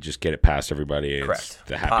court, you just get it past everybody. Correct. It's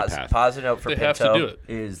the happy path. Positive note for They Pinto have to do it.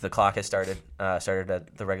 is the clock has started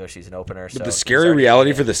at the regular season opener. But the scary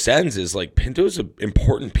reality for the Sens is like Pinto's an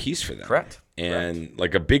important piece for them. Correct. And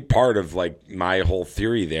like a big part of like my whole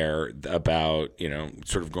theory there about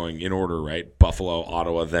sort of going in order, right? Buffalo,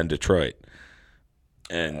 Ottawa, then Detroit,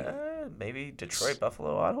 and. Maybe Detroit,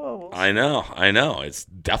 Buffalo, Ottawa. We'll I know. It's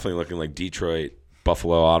definitely looking like Detroit,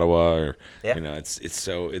 Buffalo, Ottawa, or it's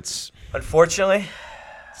Unfortunately,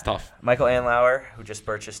 it's tough. Michael Anlauer, who just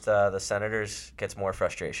purchased the Senators, gets more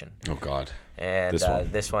frustration. Oh God. And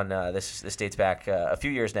this dates back a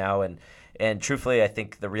few years now, and truthfully, I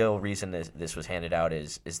think the real reason this was handed out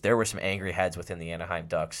is there were some angry heads within the Anaheim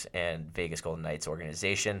Ducks and Vegas Golden Knights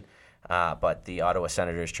organization, but the Ottawa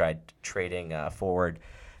Senators tried trading forward.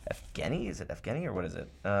 Evgeny? Is it Evgeny or what is it?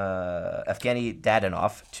 Evgeny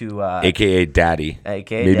Dadonov to AKA Daddy.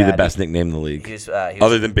 AKA maybe Daddy. the best nickname in the league. He was,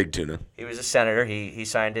 other than Big Tuna. He was a Senator. He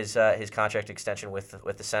signed his contract extension with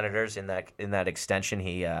the Senators. In that extension,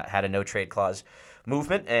 he had a no trade clause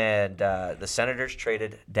movement, and the Senators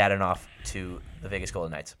traded Dadonov to the Vegas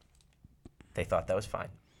Golden Knights. They thought that was fine.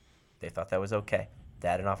 They thought that was okay.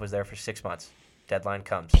 Dadonov was there for 6 months. Deadline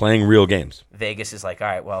comes. Playing real games. Vegas is like, all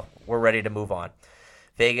right, well, we're ready to move on.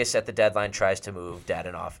 Vegas at the deadline tries to move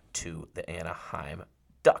Dadonov to the Anaheim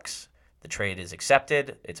Ducks. The trade is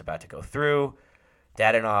accepted. It's about to go through.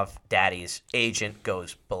 Dadonov, Daddy's agent,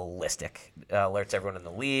 goes ballistic. Alerts everyone in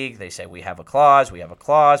the league. They say, we have a clause.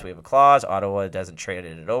 Ottawa doesn't trade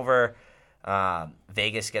it over.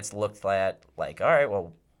 Vegas gets looked at like, all right,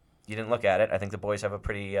 well, you didn't look at it. I think the boys have a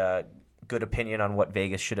pretty good opinion on what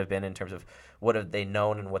Vegas should have been in terms of what have they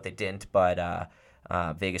known and what they didn't, but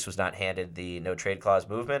Vegas was not handed the no-trade clause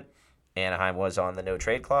movement. Anaheim was on the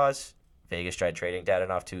no-trade clause. Vegas tried trading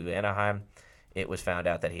Dadonov to Anaheim. It was found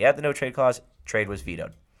out that he had the no-trade clause. Trade was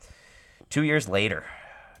vetoed. 2 years later,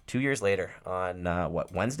 on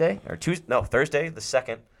Wednesday? Thursday, the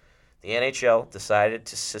 2nd, the NHL decided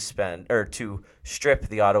to strip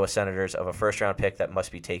the Ottawa Senators of a first-round pick that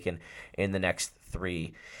must be taken in the next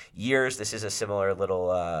 3 years. This is a similar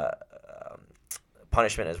little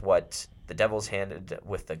punishment as what the Devils handed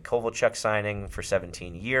with the Kovalchuk signing for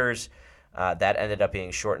 17 years. That ended up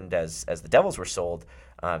being shortened as the Devils were sold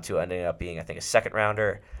to ending up being, I think, a second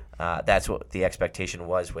rounder. That's what the expectation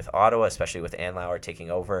was with Ottawa, especially with Anlauer taking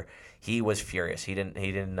over. He was furious. The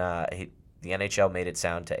NHL made it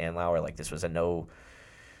sound to Anlauer like this was a no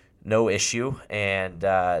issue, and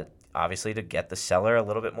obviously to get the seller a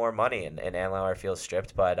little bit more money, and Anlauer feels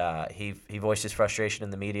stripped, but he voiced his frustration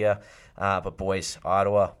in the media. But boys,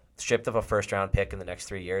 Ottawa stripped of a first-round pick in the next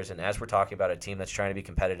 3 years, and as we're talking about a team that's trying to be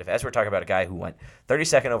competitive, as we're talking about a guy who went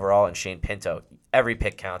 32nd overall in Shane Pinto, every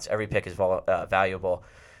pick counts, every pick is valuable.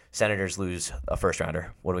 Senators lose a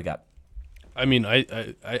first-rounder. What do we got? I mean,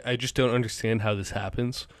 I just don't understand how this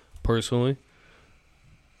happens, personally.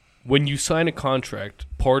 When you sign a contract,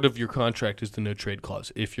 part of your contract is the no-trade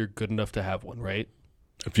clause, if you're good enough to have one, right?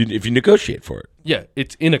 If you negotiate for it. Yeah,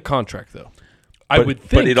 it's in a contract, though. I would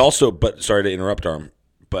think. But it also, sorry to interrupt, Arm,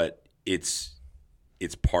 but it's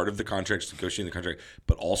part of the contract, negotiating the contract,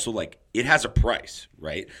 but also like it has a price,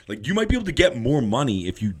 right? Like you might be able to get more money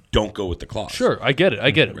if you don't go with the clause. Sure, I get it.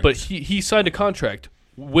 Right. But he signed a contract.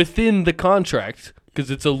 Within the contract, because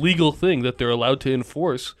it's a legal thing that they're allowed to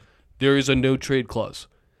enforce, there is a no-trade clause.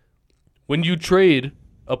 When you trade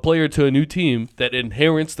a player to a new team that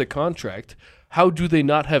inherits the contract, how do they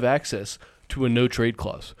not have access to a no-trade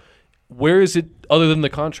clause? Where is it other than the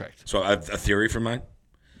contract? So I have a theory for mine.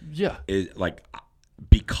 Yeah.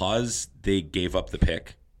 Because they gave up the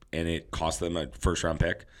pick and it cost them a first-round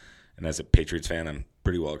pick, and as a Patriots fan, I'm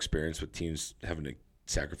pretty well experienced with teams having to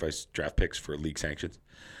sacrifice draft picks for league sanctions.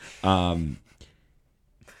 I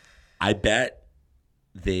bet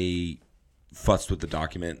they futzed with the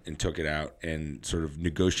document and took it out and sort of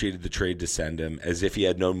negotiated the trade to send him as if he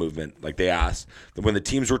had no movement. Like they asked. When the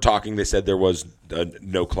teams were talking, they said there was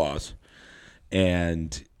no clause.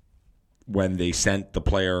 And when they sent the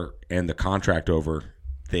player and the contract over,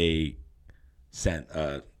 they sent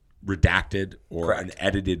a redacted or Correct. an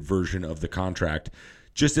edited version of the contract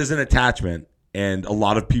just as an attachment, and a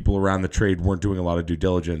lot of people around the trade weren't doing a lot of due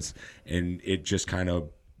diligence, and it just kind of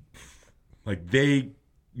like they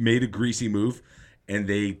made a greasy move. And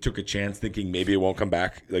they took a chance thinking maybe it won't come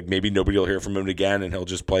back. Like maybe nobody will hear from him again and he'll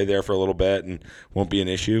just play there for a little bit and won't be an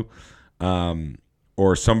issue.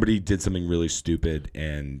 Or somebody did something really stupid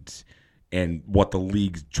and what the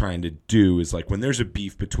league's trying to do is like when there's a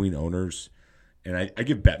beef between owners, and I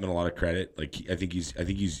give Bettman a lot of credit. Like I think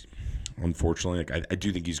he's unfortunately, like I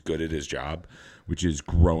do think he's good at his job, which is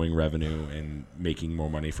growing revenue and making more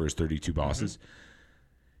money for his 32 bosses.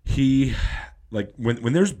 He like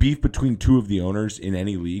when there's beef between two of the owners in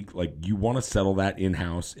any league, like you want to settle that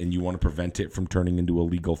in-house and you want to prevent it from turning into a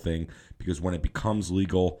legal thing, because when it becomes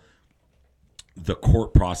legal, the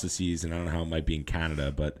court processes, and I don't know how it might be in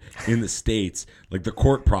Canada, but in the States, like the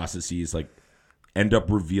court processes like end up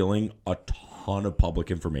revealing a ton of public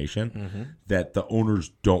information that the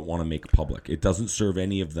owners don't want to make public. It doesn't serve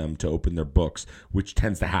any of them to open their books, which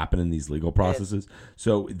tends to happen in these legal processes.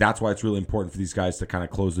 So that's why it's really important for these guys to kind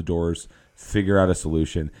of close the doors, figure out a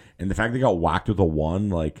solution. And the fact they got whacked with a 1,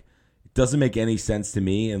 like, it doesn't make any sense to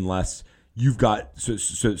me unless you've got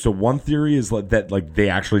so one theory is like that, like they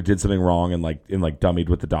actually did something wrong and dummied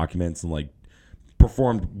with the documents and like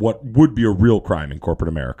performed what would be a real crime in corporate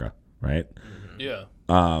America, right? Yeah.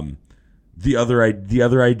 The other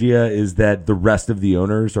idea is that the rest of the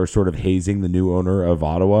owners are sort of hazing the new owner of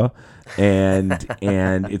Ottawa, and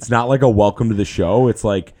it's not like a welcome to the show. It's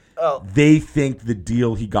like they think the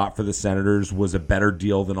deal he got for the Senators was a better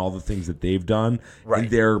deal than all the things that they've done, and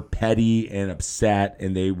they're petty and upset,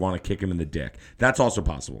 and they want to kick him in the dick. That's also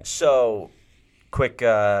possible. So, quick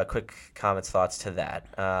comments, thoughts to that.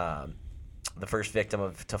 The first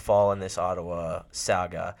victim to fall in this Ottawa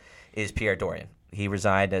saga is Pierre Dorion. He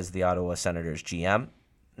resigned as the Ottawa Senators GM.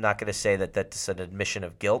 Not going to say that that's an admission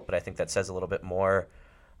of guilt, but I think that says a little bit more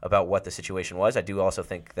about what the situation was. I do also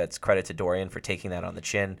think that's credit to Dorion for taking that on the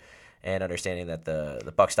chin and understanding that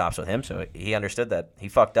the buck stops with him. So he understood that he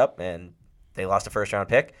fucked up and they lost a first-round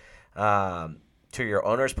pick. To your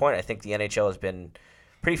owner's point, I think the NHL has been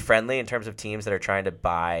pretty friendly in terms of teams that are trying to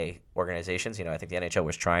buy organizations. You know, I think the NHL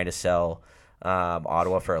was trying to sell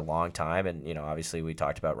Ottawa for a long time, and you know, obviously we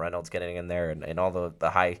talked about Reynolds getting in there, and all the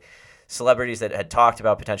high celebrities that had talked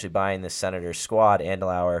about potentially buying this Senators squad.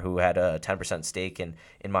 Andelauer, who had a 10% stake in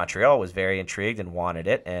Montreal, was very intrigued and wanted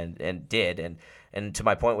it, and did. And to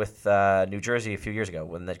my point with New Jersey a few years ago,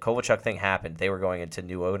 when the Kovalchuk thing happened, they were going into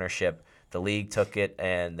new ownership. The league took it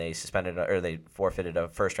and they they forfeited a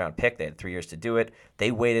first-round pick. They had 3 years to do it. They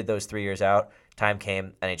waited those 3 years out. Time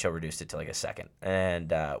came, NHL reduced it to like a second.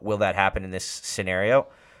 And will that happen in this scenario?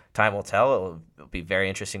 Time will tell. It'll be very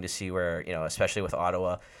interesting to see where, you know, especially with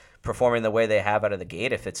Ottawa performing the way they have out of the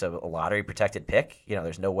gate, if it's a lottery-protected pick, you know,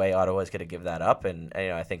 there's no way Ottawa is going to give that up. And you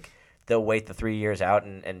know, I think they'll wait the 3 years out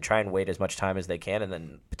and try and wait as much time as they can and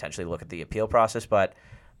then potentially look at the appeal process. But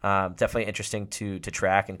definitely interesting to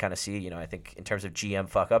track and kind of see. You know, I think in terms of GM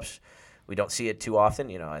fuck-ups, we don't see it too often.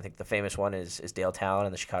 You know, I think the famous one is Dale Talon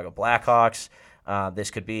and the Chicago Blackhawks.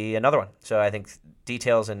 This could be another one. So I think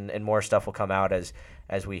details and more stuff will come out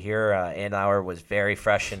as we hear. Andlauer was very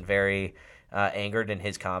fresh and very angered in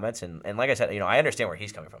his comments. And like I said, you know, I understand where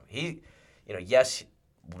he's coming from. He, you know, yes,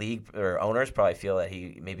 league or owners probably feel that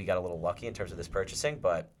he maybe got a little lucky in terms of this purchasing,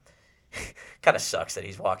 but kind of sucks that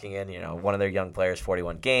he's walking in, you know, one of their young players,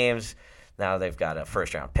 41 games. Now they've got a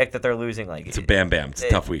first-round pick that they're losing. Like it's a bam. It's a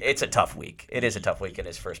tough week. It's a tough week. It is a tough week in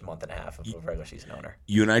his first month and a half of a regular season owner.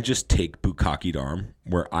 You and I just take Bukaki arm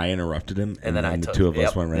where I interrupted him, and then the two of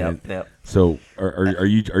us went right in. Yep. So are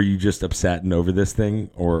you just upset and over this thing,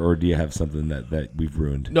 or do you have something that we've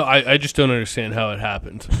ruined? No, I just don't understand how it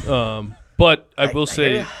happened. But I will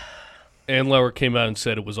say, Andlauer came out and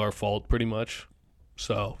said it was our fault, pretty much.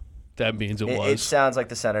 So that means it was. It sounds like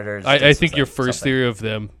the Senators. I think your first theory of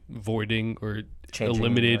them voiding or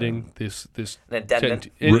eliminating this redacting.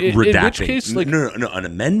 In which case, like no, an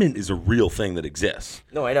amendment is a real thing that exists.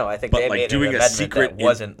 No, I know. I think but they like made doing an a amendment secret that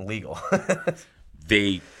wasn't legal.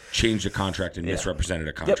 They changed a contract and misrepresented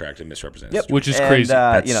a contract and misrepresented. Yep. Which is crazy.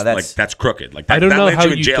 That's crooked. Like I don't know how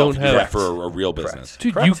you you jail don't have that for a real business.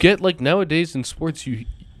 Dude, you get like nowadays in sports,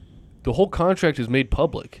 the whole contract is made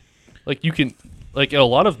public. Like you can. Like a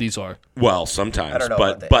lot of these are. Well, sometimes, I don't know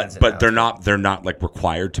but they're not like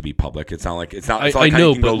required to be public. It's not like how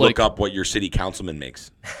you can go look up what your city councilman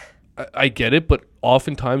makes. I get it, but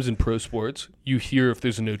oftentimes in pro sports, you hear if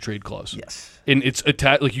there's a no trade clause. Yes, and it's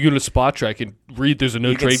like you go to Spot Track and read there's a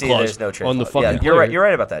no trade clause on the fucking. Yeah, you're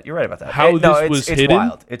right about that. How this was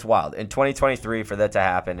hidden? It's wild. In 2023, for that to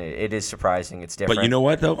happen, it is surprising. It's different. But you know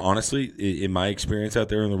what though? Honestly, in my experience out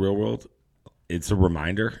there in the real world, it's a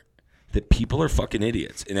reminder that people are fucking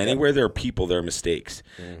idiots. And anywhere there are people, there are mistakes.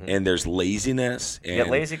 And there's laziness. And, get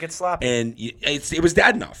lazy, get sloppy. And it was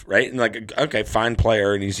bad enough, right? And like, okay, fine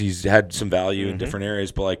player, and he's had some value in different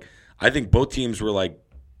areas. But like, I think both teams were like,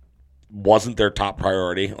 wasn't their top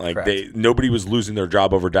priority. Like nobody was losing their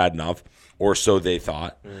job over bad enough, or so they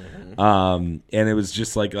thought. And it was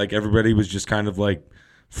just like everybody was just kind of like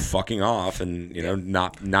fucking off and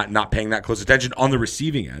not paying that close attention on the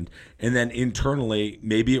receiving end. And then internally,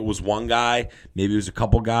 maybe it was one guy, maybe it was a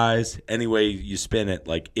couple guys. Anyway, you spin it,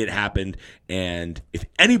 like it happened. And if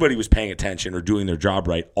anybody was paying attention or doing their job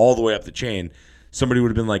right all the way up the chain, somebody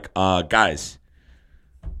would have been like, guys,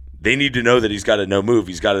 they need to know that he's got a no move.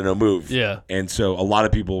 He's got a no move. Yeah. And so a lot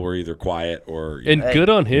of people were either quiet or good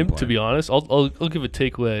on him, to be honest. I'll give a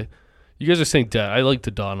takeaway. You guys are saying I like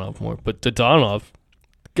Dodonov more, but Dodonov,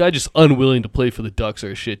 guy just unwilling to play for the Ducks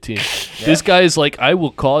or a shit team. This guy is like, I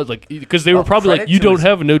will call it, like, because they were probably like, you don't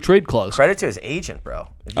have a no trade clause. Credit to his agent, bro.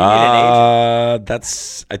 If you need an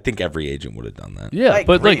agent. I think every agent would have done that. Yeah,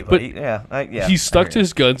 yeah, he stuck to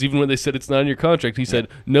his guns even when they said it's not in your contract. He said,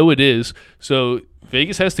 no, it is. So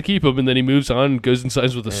Vegas has to keep him, and then he moves on and goes and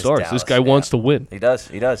signs with the Stars. Dallas, this guy wants to win. He does.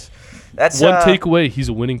 That's one takeaway. He's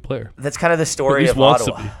a winning player. That's kind of the story of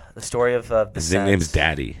Ottawa. The story of the His name's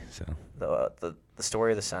Daddy. So the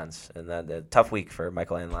story of the Sens, and then the tough week for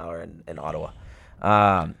Michael Andlauer in Ottawa.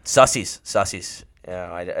 Sussies.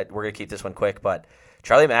 We're gonna keep this one quick, but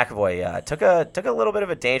Charlie McAvoy took a little bit of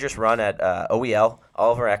a dangerous run at OEL,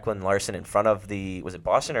 Oliver Ekman-Larsson, in front of was it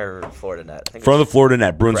Boston or Florida net? I think front of the Florida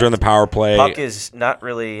net. Bruins are on the power play. Puck is not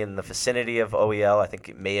really in the vicinity of OEL. I think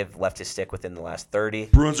it may have left his stick within the last 30.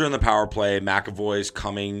 Bruins are on the power play. McAvoy's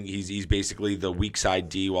coming. He's basically the weak side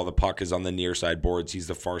D while the puck is on the near side boards. He's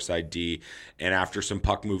the far side D. And after some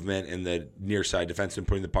puck movement and the near side defenseman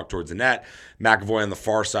putting the puck towards the net, McAvoy on the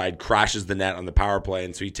far side crashes the net on the power play.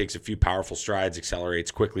 And so he takes a few powerful strides,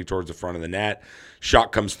 accelerates quickly towards the front of the net.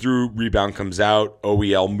 Shot comes through, rebound comes out.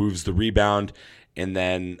 OEL moves the rebound, and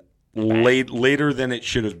then later than it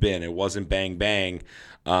should have been. It wasn't bang bang.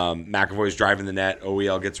 McAvoy's driving the net.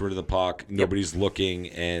 OEL gets rid of the puck. Nobody's looking,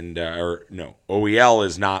 and OEL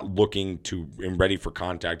is not looking and ready for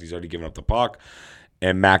contact. He's already given up the puck,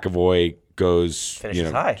 and McAvoy goes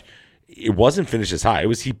finishes high. It wasn't finishes high. It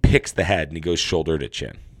was he picks the head and he goes shoulder to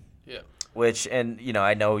chin. Which, and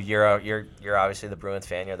I know you're obviously the Bruins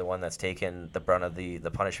fan. You're the one that's taken the brunt of the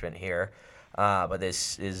punishment here. But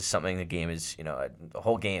this is something the game is, the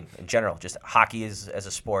whole game in general, just hockey as a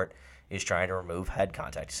sport is trying to remove head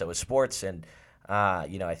contact. So is sports, and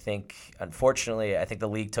I think unfortunately, the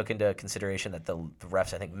league took into consideration that the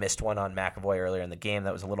refs missed one on McAvoy earlier in the game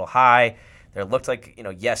that was a little high. There looked like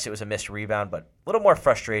yes, it was a missed rebound, but a little more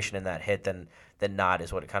frustration in that hit than not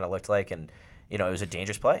is what it kind of looked like, and. It was a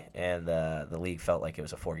dangerous play, and the league felt like it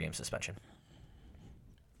was a 4-game suspension.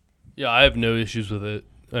 Yeah, I have no issues with it.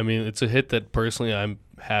 I mean, it's a hit that personally I'm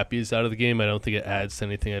happy is out of the game. I don't think it adds to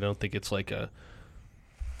anything. I don't think it's like a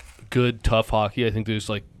good, tough hockey. I think there's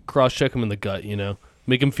like cross-check him in the gut,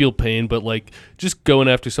 make him feel pain, but like just going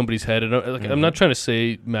after somebody's head. And I'm not trying to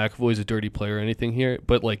say McAvoy's a dirty player or anything here,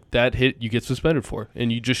 but like that hit you get suspended for,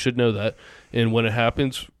 and you just should know that. And when it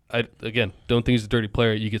happens, I don't think he's a dirty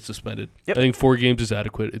player. You get suspended. Yep. I think 4 games is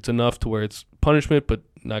adequate. It's enough to where it's punishment, but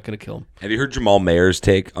not going to kill him. Have you heard Jamal Mayer's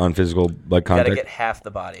take on physical contact? You got to get half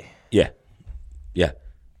the body. Yeah.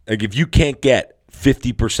 Like if you can't get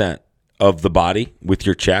 50% of the body with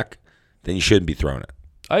your check, then you shouldn't be throwing it.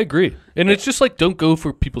 I agree. And it's just like, don't go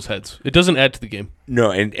for people's heads. It doesn't add to the game.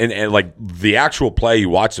 No, and like the actual play, you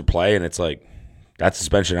watch the play, and it's like, that's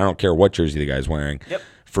suspension. I don't care what jersey the guy's wearing. Yep.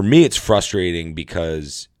 For me, it's frustrating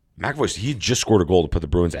because McAvoy, he just scored a goal to put the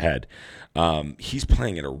Bruins ahead. He's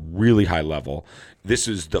playing at a really high level. This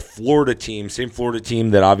is the Florida team, same Florida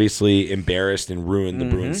team that obviously embarrassed and ruined the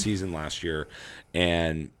Bruins season last year.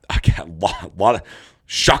 And I got a lot of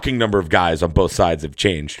shocking number of guys on both sides have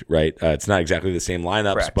changed, right? It's not exactly the same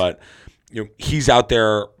lineups, Correct. But he's out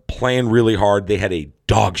there playing really hard. They had a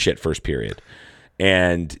dog shit first period.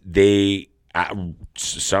 And they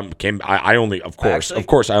some came I only of course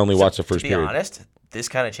I only watched the first period. To be honest, this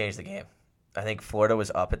kind of changed the game. I think Florida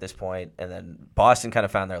was up at this point, and then Boston kind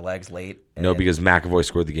of found their legs late. No, because McAvoy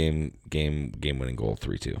scored the game winning goal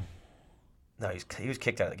 3-2. No, he was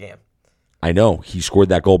kicked out of the game. I know he scored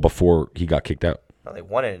that goal before he got kicked out. No, they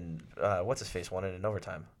won it. What's his face won it in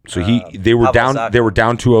overtime. So they were down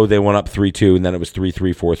 2-0. They went up 3-2, and then it was 3-3,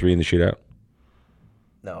 4-3 in the shootout.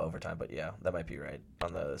 No overtime, but yeah, that might be right.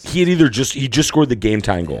 On the he just scored the game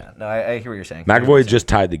tying goal. Yeah, no, I hear what you're saying. McAvoy just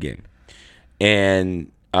tied the game,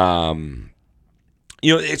 and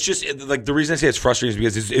It's just like the reason I say it's frustrating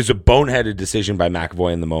is because it's a boneheaded decision by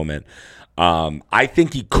McAvoy in the moment. I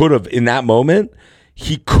think he could have, in that moment,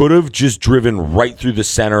 he could have just driven right through the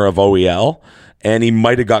center of OEL, and he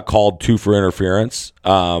might have got called 2 for interference.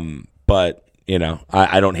 But,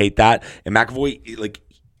 I don't hate that. And McAvoy, like,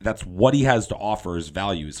 that's what he has to offer is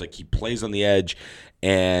value. It's like he plays on the edge,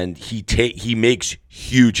 and he makes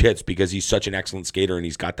huge hits because he's such an excellent skater and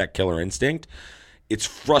he's got that killer instinct. It's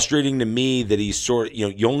frustrating to me that he's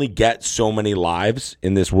you only get so many lives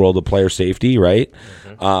in this world of player safety, right?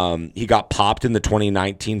 Mm-hmm. He got popped in the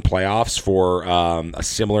 2019 playoffs for a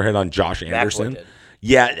similar hit on Josh Anderson.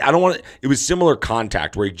 Yeah, I don't want to. It was similar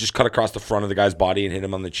contact where he just cut across the front of the guy's body and hit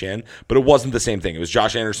him on the chin, but it wasn't the same thing. It was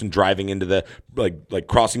Josh Anderson driving into the like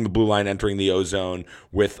crossing the blue line, entering the O zone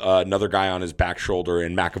with another guy on his back shoulder,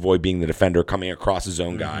 and McAvoy being the defender coming across his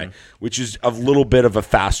own guy, which is a little bit of a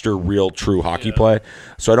faster, real, true hockey play.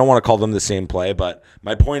 So I don't want to call them the same play, but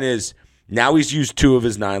my point is now he's used 2 of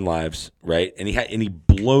his 9 lives, right? And he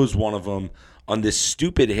blows one of them on this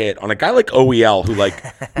stupid hit on a guy like OEL who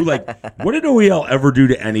what did OEL ever do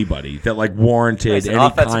to anybody that warranted any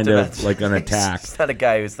kind of an attack? He's not a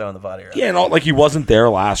guy who's throwing the body around. Yeah, and he wasn't there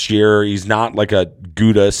last year. He's not like a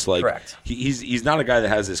Gudas. Correct. He's not a guy that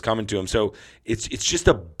has this coming to him. So it's just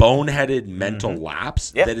a boneheaded mental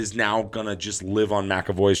lapse that is now gonna just live on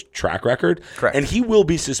McAvoy's track record. Correct. And he will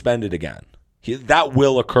be suspended again. That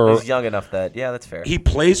will occur. He's young enough that, that's fair. He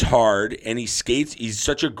plays hard and he skates. He's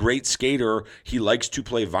such a great skater. He likes to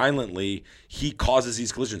play violently. He causes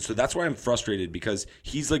these collisions. So that's why I'm frustrated because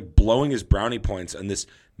he's blowing his brownie points on this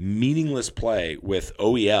meaningless play with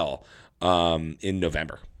OEL in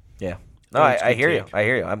November. Yeah. No, I hear you. I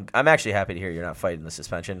hear you. I'm actually happy to hear you're not fighting the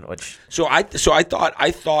suspension. So I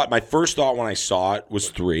thought my first thought when I saw it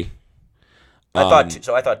was 3. I thought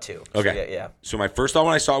 2. Okay. So, yeah. So my first thought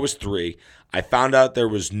when I saw it was 3. I found out there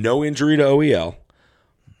was no injury to OEL,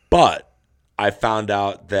 but I found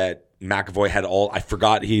out that McAvoy had I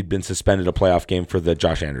forgot he'd been suspended a playoff game for the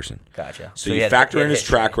Josh Anderson. Gotcha. So you factor in his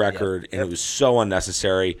track record, and it was so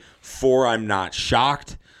unnecessary. 4, I'm not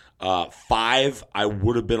shocked. 5, I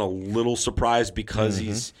would have been a little surprised because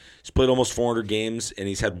he's played almost 400 games, and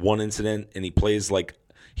he's had 1 incident, and he plays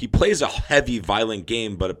a heavy, violent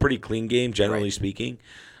game, but a pretty clean game, generally speaking.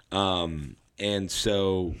 And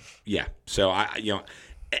so, yeah. So,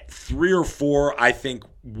 3 or 4, I think,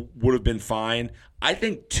 would have been fine. I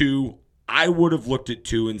think 2, I would have looked at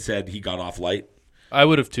 2 and said he got off light. I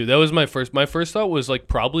would have, too. That was my first. My first thought was,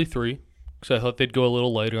 probably 3, because I thought they'd go a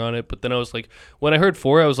little lighter on it. But then I was like, when I heard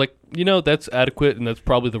 4, I was like, that's adequate, and that's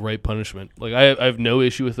probably the right punishment. I have no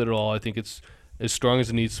issue with it at all. I think it's as strong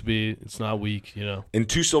as it needs to be. It's not weak, And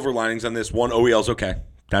 2 silver linings on this. 1, OEL's okay.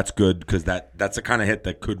 That's good because that's the kind of hit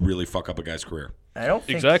that could really fuck up a guy's career. I don't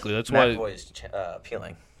think exactly. That's why McAvoy is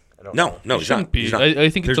appealing. No, he shouldn't be. He's not. I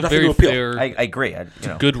think There's it's a nothing very to appeal. fair. I agree.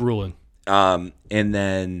 Good ruling. And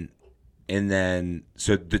then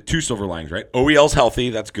so the 2 silver linings, right? OEL's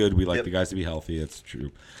healthy. That's good. We like the guys to be healthy. That's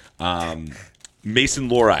true. Mason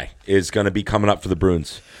Lohrei is going to be coming up for the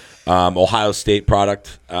Bruins. Ohio State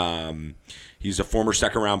product. He's a former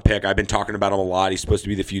second-round pick. I've been talking about him a lot. He's supposed to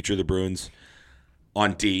be the future of the Bruins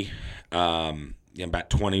on D.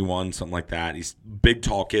 About 21, something like that. He's big,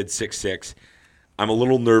 tall kid, 6'6". I'm a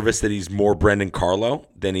little nervous that he's more Brendan Carlo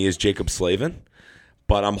than he is Jacob Slavin,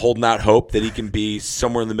 but I'm holding out hope that he can be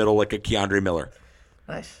somewhere in the middle like a Keandre Miller.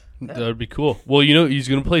 Nice. Yeah. That would be cool. Well, he's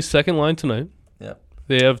going to play second line tonight. Yep.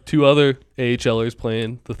 They have 2 other AHLers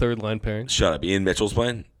playing the third line pairing. Shut up. Ian Mitchell's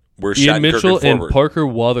playing? Where's Ian Mitchell and forward? Parker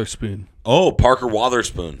Wotherspoon. Oh, Parker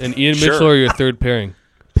Wotherspoon. And Ian Mitchell are your third pairing.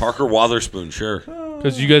 Parker Wotherspoon, sure.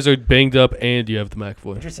 Because you guys are banged up and you have the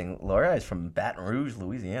McAvoy. Interesting. Lohrei is from Baton Rouge,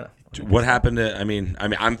 Louisiana. What happened to? I mean,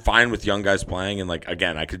 I'm fine with young guys playing, and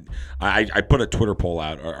again, I put a Twitter poll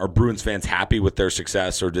out. Are Bruins fans happy with their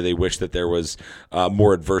success, or do they wish that there was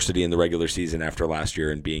more adversity in the regular season after last year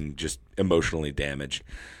and being just emotionally damaged?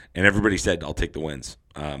 And everybody said, "I'll take the wins,"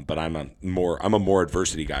 but I'm a more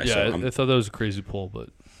adversity guy. Yeah, so I thought that was a crazy poll, but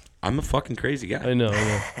I'm a fucking crazy guy. I know.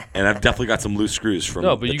 And I've definitely got some loose screws from.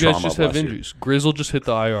 No, but the you guys trauma just of have last injuries. Grizzle just hit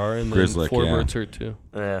the IR, and then Forbert's hurt too.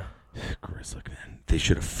 Yeah. Grizzly, man. They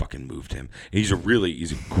should have fucking moved him. He's a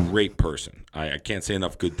great person. I can't say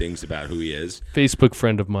enough good things about who he is. Facebook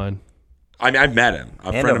friend of mine. I mean, I've met him.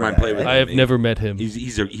 A friend of mine played with him. I have never met him.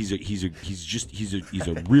 He's a really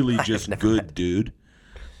just good dude.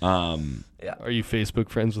 Yeah. Are you Facebook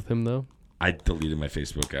friends with him though? I deleted my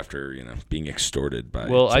Facebook after being extorted by.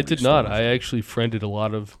 Well, I did not. I actually friended a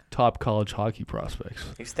lot of top college hockey prospects.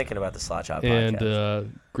 He's thinking about the Slot Shot podcast.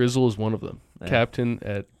 And Grizzle is one of them. Yeah. Captain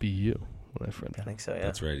at BU. when I friended I him. think so, yeah.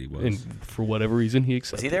 That's right, he was. And for whatever reason, he Was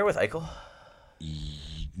accepted. he there with Eichel?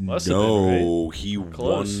 Must have been, right? He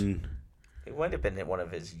Close. won. It might have been in one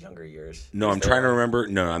of his younger years. No, Was I'm there trying to one? remember.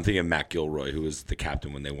 No, I'm thinking Matt Gilroy, who was the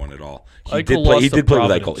captain when they won it all. He Eichel did play. lost He to did play with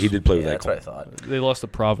Providence. Eichel. He did play with Yeah, Eichel. that's what I thought. They lost to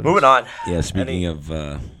Providence. Moving on. Yeah, speaking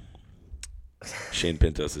of Shane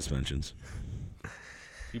Pinto suspensions.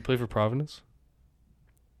 You play for Providence?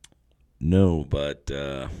 No, but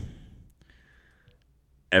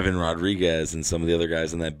Evan Rodriguez and some of the other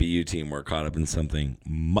guys on that BU team were caught up in something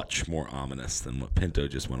much more ominous than what Pinto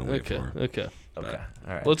just went away for. Okay. Okay.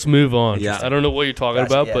 All right. Let's move on. Yeah. I don't know what you're talking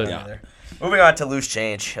about, Yeah, but me neither. Moving on to loose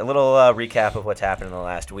change. A little recap of what's happened in the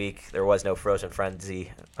last week. There was no Frozen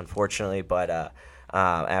Frenzy, unfortunately, but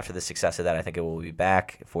after the success of that, I think it will be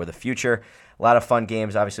back for the future. A lot of fun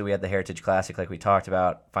games. Obviously, we had the Heritage Classic like we talked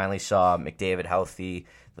about. Finally saw McDavid healthy.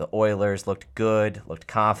 The Oilers looked good, looked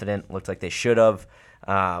confident, looked like they should have.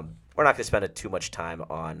 We're not going to spend too much time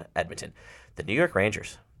on Edmonton. The New York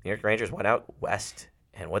Rangers. New York Rangers went out west,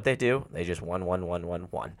 and what they do, they just won.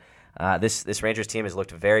 This Rangers team has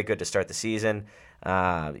looked very good to start the season.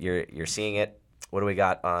 You're seeing it. What do we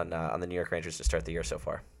got on the New York Rangers to start the year so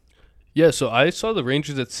far? yeah. So I saw the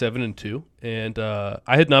Rangers at 7-2, and I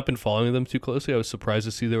had not been following them too closely. I was surprised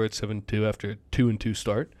to see they were at 7-2 after a 2-2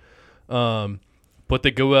 start. But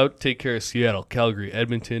they go out, take care of Seattle, Calgary,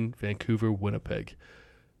 Edmonton, Vancouver, Winnipeg.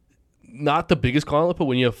 Not the biggest gauntlet, but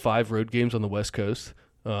when you have 5 road games on the West Coast,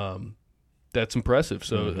 that's impressive.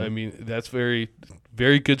 So, I mean, that's very,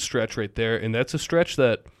 very good stretch right there. And that's a stretch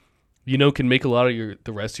that, can make a lot of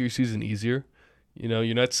the rest of your season easier.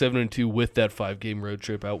 You're not 7-2 with that 5-game road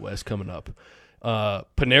trip out west coming up.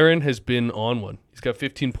 Panarin has been on one. He's got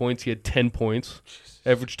 15 points. He had 10 points,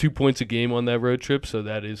 averaged 2 points a game on that road trip. So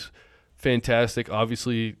that is fantastic.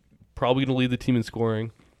 Obviously, probably going to lead the team in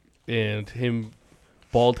scoring. And him,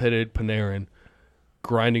 bald-headed Panarin,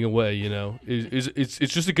 grinding away, it's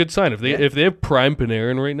just a good sign. If they have prime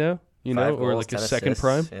Panarin right now, 5 or goals, like a 10 second assists.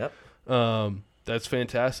 prime, Yep. that's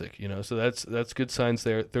fantastic. So that's good signs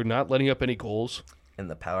there. They're not letting up any goals. And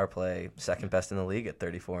the power play, second best in the league at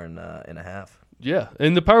 34 and a half. Yeah,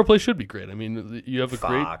 and the power play should be great. I mean, you have a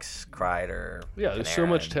Fox, Kreider. Yeah, there's so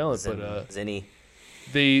much talent, but Zinni.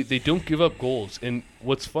 they don't give up goals. And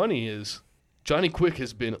what's funny is Johnny Quick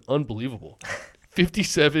has been unbelievable.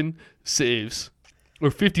 57 saves,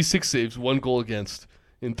 or 56 saves, 1 goal against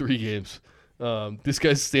in 3 games. This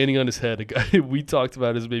guy's standing on his head. A guy we talked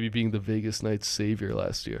about as maybe being the Vegas Knights savior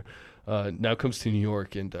last year. Now comes to New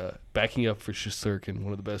York and backing up for Shesterkin,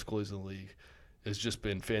 one of the best goalies in the league, has just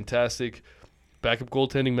been fantastic. Backup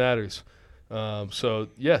goaltending matters. So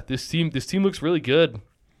yeah, this team looks really good.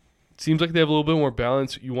 It seems like they have a little bit more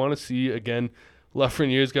balance. You want to see again,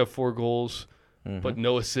 Lafreniere's got 4 goals, but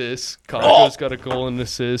no assists. Kakko's got a goal and an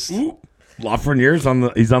assist. Lafreniere's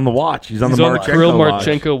he's on the watch. He's on the Kirill Marchenko watch.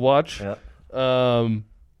 Marchenko watch. Yep.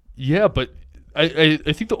 Yeah, but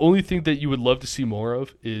I think the only thing that you would love to see more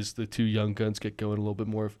of is the 2 young guns get going a little bit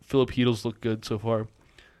more. Philip Heedle's looked good so far.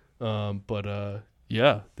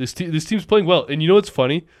 Yeah, this team's playing well. And you know what's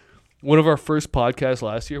funny? One of our first podcasts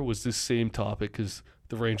last year was this same topic because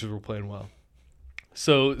the Rangers were playing well.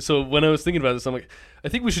 So when I was thinking about this, I'm like, I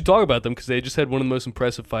think we should talk about them because they just had one of the most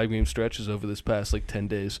impressive 5-game stretches over this past 10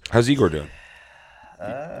 days. How's Igor doing?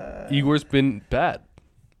 Igor's been bad.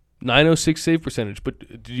 906 save percentage.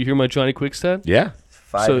 But did you hear my Johnny Quick stat? Yeah.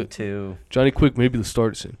 5-2. Johnny Quick may be the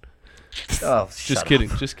starter soon. Oh, Just kidding.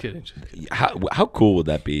 Just kidding. How cool would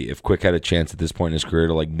that be if Quick had a chance at this point in his career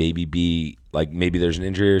to maybe be maybe there's an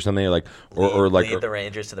injury or something lead the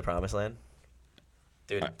Rangers to the promised land?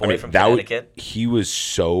 Dude, boy from Connecticut. He was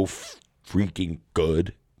so freaking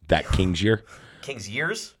good that Kings year. Kings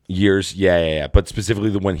years? Years, yeah. But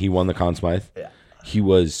specifically when he won the Conn Smythe, he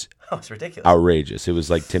was it's ridiculous. Outrageous. It was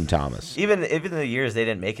like Tim Thomas. Even the years they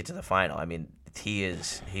didn't make it to the final. I mean, he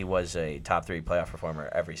was a top 3 playoff performer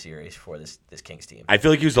every series for this Kings team. I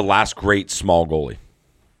feel like he was the last great small goalie.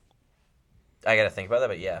 I got to think about that,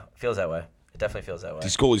 but yeah, it feels that way. It definitely feels that way.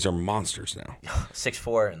 These goalies are monsters now.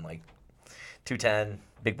 6'4" and 210,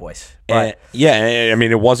 big boys. But, I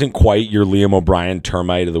mean, it wasn't quite your Liam O'Brien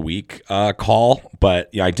termite of the week call, but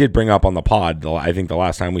I did bring up on the pod, I think the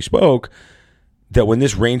last time we spoke, that when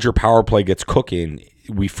this Ranger power play gets cooking,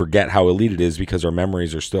 we forget how elite it is because our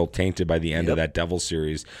memories are still tainted by the end of that Devils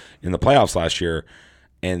series in the playoffs last year.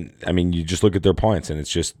 And, I mean, you just look at their points, and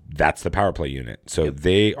it's just that's the power play unit. So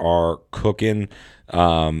they are cooking.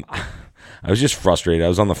 I was just frustrated. I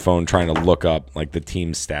was on the phone trying to look up like the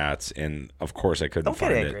team stats, and of course I couldn't Don't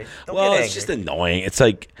find get angry. it. Don't Well, get it's angry. just annoying. It's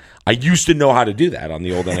like I used to know how to do that on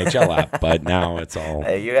the old NHL app, but now it's all.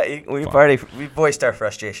 Hey, we voiced our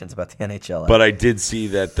frustrations about the NHL. But I did see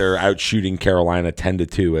that they're out shooting Carolina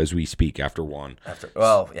 10-2 as we speak after one.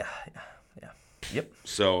 Yeah. Yep.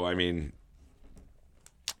 So I mean,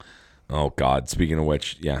 oh God. Speaking of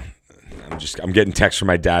which, yeah. I'm getting texts from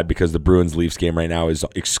my dad because the Bruins-Leafs game right now is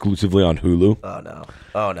exclusively on Hulu.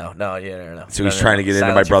 Oh no, yeah, no. So he's trying to get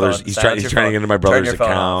into my brother's. He's trying to get into my brother's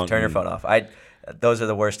account. Turn your phone off. Those are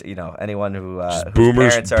the worst. Anyone whose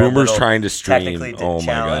boomers parents are a little trying to stream. technically Oh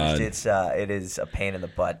my God. It is a pain in the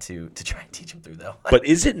butt to try and teach them through though. But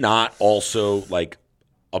is it not also like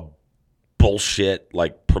a bullshit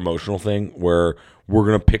like promotional thing where we're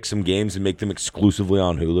gonna pick some games and make them exclusively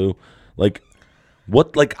on Hulu? Like.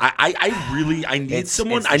 What like I need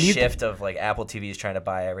someone. It's the I need shift of like Apple TV is trying to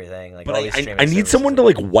buy everything. Like but all these streaming I need someone to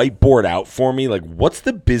like whiteboard out for me. Like, what's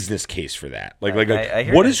the business case for that? Like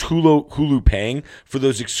what is Hulu paying for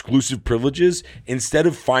those exclusive privileges instead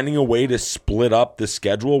of finding a way to split up the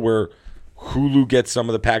schedule where Hulu gets some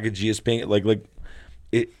of the package ESPN?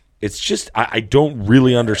 It's just I don't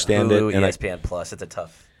really understand Hulu, it. And ESPN Plus, it's a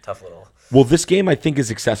tough little. Well, this game I think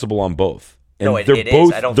is accessible on both. And No, it they're is.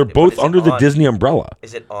 both they're both under the Disney umbrella.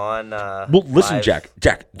 Is it on? Well, listen, Jack.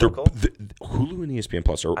 They're local? Hulu and ESPN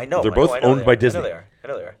Plus are. I know. They're both owned by Disney. I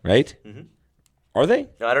know they are. Right? Mm-hmm. Are they?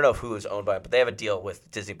 No, I don't know if Hulu's owned by, but they have a deal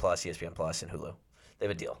with Disney Plus, ESPN Plus, and Hulu. They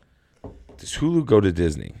have a deal. Does Hulu go to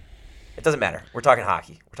Disney? It doesn't matter. We're talking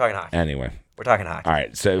hockey. Anyway. We're talking hockey. All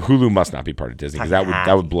right, so Hulu must not be part of Disney because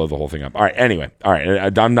that would blow the whole thing up. All right, anyway, all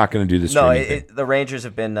right, I'm not going to do this. No, the Rangers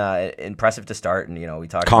have been impressive to start, and we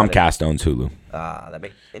talked. Comcast owns Hulu. That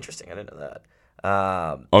makes interesting. I didn't know that.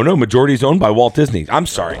 Oh no, majority is owned by Walt Disney. I'm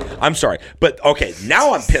sorry, but okay,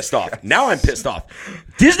 now I'm pissed off.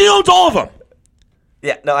 Disney owns all of them.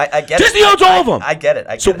 Yeah, no, I get Disney it. owns all of them. I get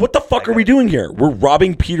it. So what the fuck are we doing here? We're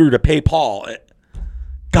robbing Peter to pay Paul.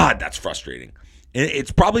 God, that's frustrating.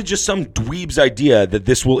 It's probably just some dweeb's idea that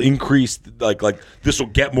this will increase, like this will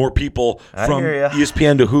get more people from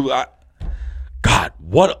ESPN to Hulu. God,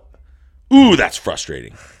 what? Ooh, that's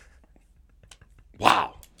frustrating.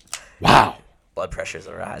 Wow. Blood pressures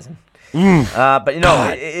are rising. But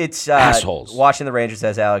it's assholes. Watching the Rangers,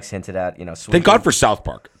 as Alex hinted at. Thank God for South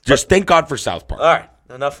Park. Thank God for South Park. All right,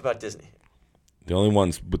 enough about Disney. The only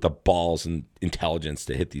ones with the balls and intelligence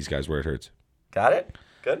to hit these guys where it hurts. Got it.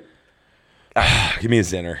 Good. Give me a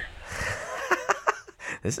Zinner.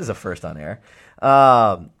 This is a first on air.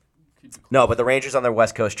 No, but the Rangers on their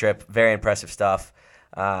West Coast trip, very impressive stuff.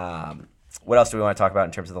 What else do we want to talk about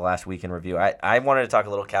in terms of the last week in review? I wanted to talk a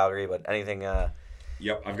little Calgary, but anything.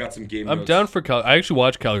 Yep, I've got some game. I'm down for Calgary. I actually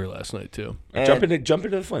watched Calgary last night too. Jump into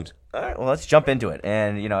the Flames. All right, well, let's jump into it.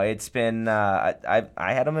 And it's been I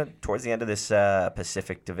had them towards the end of this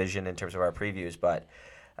Pacific Division in terms of our previews, but.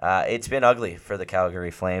 It's been ugly for the Calgary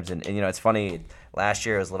Flames, and it's funny. Last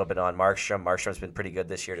year it was a little bit on Markstrom. Markstrom's been pretty good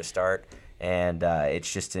this year to start, and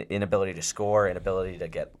it's just an inability to score, inability to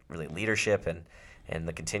get really leadership, and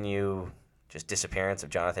the continue just disappearance of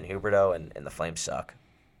Jonathan Huberdeau, and the Flames suck,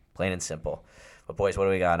 plain and simple. But boys, what do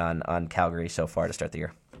we got on Calgary so far to start the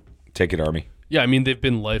year? Take it, Army. Yeah, I mean they've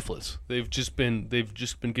been lifeless. They've just been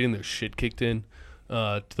getting their shit kicked in.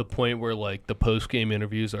 To the point where like the post game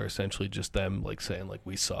interviews are essentially just them like saying like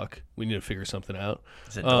we suck, we need to figure something out.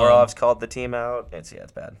 Is it Dorov's called the team out? It's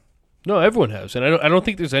bad. No, everyone has, and I don't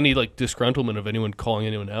think there's any like disgruntlement of anyone calling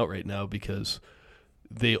anyone out right now because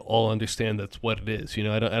they all understand that's what it is.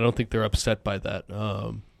 I don't think they're upset by that,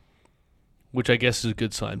 which I guess is a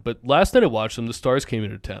good sign. But last night I watched them. The Stars came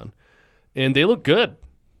into town, and they look good.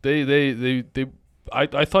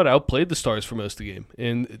 I thought outplayed the Stars for most of the game,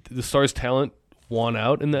 and the Stars' talent won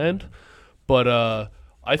out in the end, but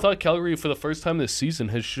I thought Calgary for the first time this season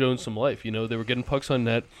has shown some life. They were getting pucks on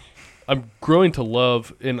net. I'm growing to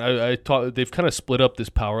love, and I thought they've kind of split up this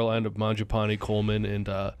power line of Mangiapane, Coleman, and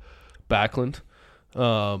Backlund.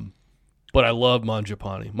 But I love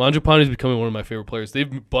Mangiapane. Mangiapane is becoming one of my favorite players.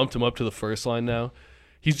 They've bumped him up to the first line now.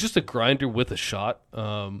 He's just a grinder with a shot,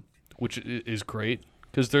 which is great.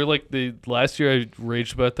 Because they're like last year I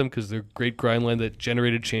raged about them because they're great grind line that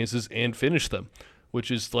generated chances and finished them,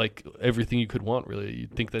 which is like everything you could want, really.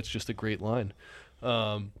 You'd think that's just a great line.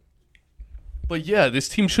 But yeah, this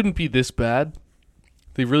team shouldn't be this bad.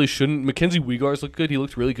 They really shouldn't. Mackenzie Weegar's looked good. He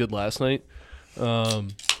looked really good last night. I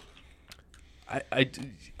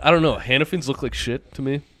don't know. Hannafin's looked like shit to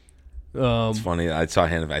me. It's funny. I saw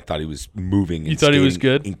Hannafin. I thought he was moving. You thought he was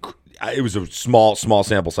good? It was a small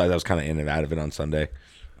sample size. I was kind of in and out of it on Sunday.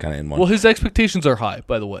 kind of in one. Well, his expectations are high,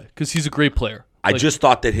 by the way, because he's a great player. I just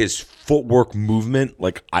thought that his footwork movement,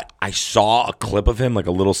 like I saw a clip of him, like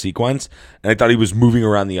a little sequence, and I thought he was moving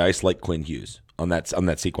around the ice like Quinn Hughes on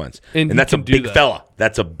that sequence. And that's a big fella.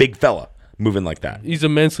 That's a big fella moving like that. He's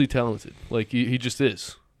immensely talented. Like he just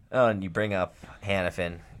is. Oh, and you bring up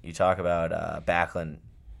Hanifin. You talk about Backlund.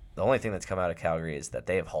 The only thing that's come out of Calgary is that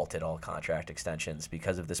they have halted all contract extensions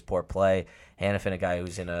because of this poor play. Hanifin, a guy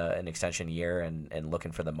who's in an extension year and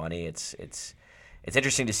looking for the money. It's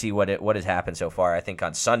interesting to see what has happened so far. I think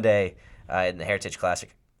on Sunday in the Heritage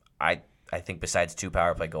Classic, I think besides 2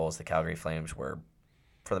 power play goals, the Calgary Flames were,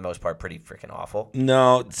 for the most part, pretty freaking awful.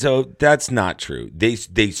 No, so that's not true. They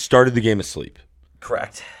started the game asleep.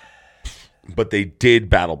 Correct. But they did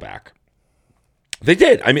battle back. They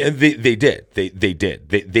did. I mean, they did. They did.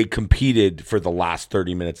 They competed for the last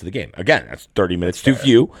 30 minutes of the game. Again, that's 30 minutes too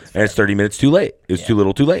few, and it's 30 minutes too late. It was too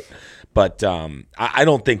little too late. But I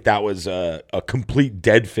don't think that was a complete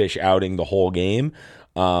dead fish outing the whole game.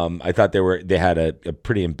 I thought they had a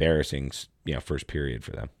pretty embarrassing first period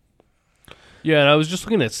for them. Yeah, and I was just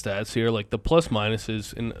looking at stats here, like the plus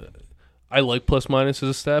minuses, and I like plus minus as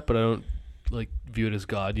a stat, but I don't like view it as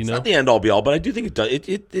God. It's not the end all be all, but I do think it does.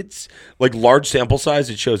 It's like large sample size.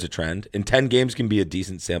 It shows a trend, and 10 games can be a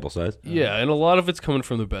decent sample size. Yeah, and a lot of it's coming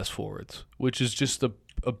from the best forwards, which is just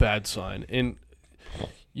a bad sign. And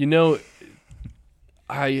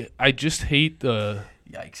I just hate the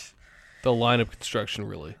lineup construction,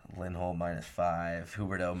 really. Lindholm -5,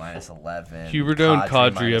 Huberdeau -11. Huberdeau and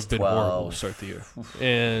Kadri have been 12. horrible to start the year.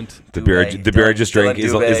 And the beer I just drank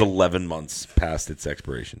is Dubé. 11 months past its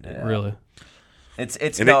expiration date. Yeah. really, It's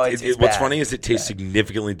what's bad. funny is it tastes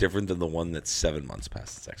significantly different than the one that's 7 months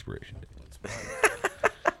past its expiration date.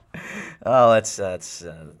 Oh, that's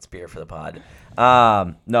beer for the pod.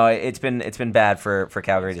 No, it's been bad for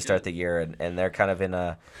Calgary to start the year, and they're kind of in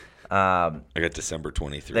a. I got December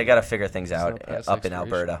 23. They got to figure things out past up in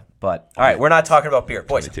expiration. Alberta. But all right, we're not talking about beer,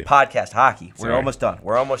 boys. 22. Podcast hockey. We're Sorry. almost done.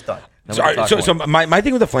 Then we Sorry, can talk so more. my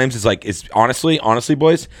thing with the Flames is honestly,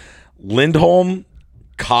 boys, Lindholm,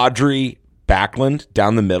 Kadri, Backlund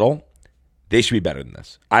down the middle, they should be better than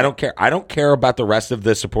this. I don't care. I don't care about the rest of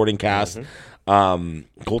the supporting cast.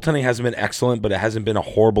 Goaltending hasn't been excellent, but it hasn't been a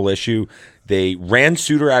horrible issue. They ran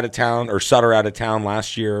Sutter out of town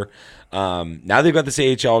last year. Now they've got this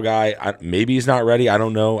AHL guy. Maybe he's not ready. I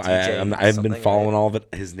don't know. I haven't been following all of it.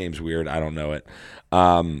 His name's weird. I don't know it.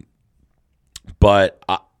 But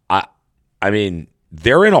I mean,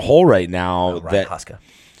 they're in a hole right now. Ryan Huska.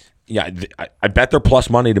 Yeah, I bet they're plus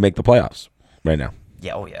money to make the playoffs right now.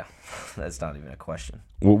 Yeah. Oh yeah. That's not even a question.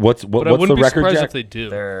 What's but I the wouldn't be record, surprised Jack? if they do.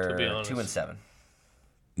 They're to be honest. 2-7.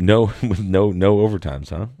 No overtimes,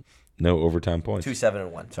 huh? No overtime points.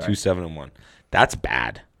 2-7-1. Sorry. 2-7-1. That's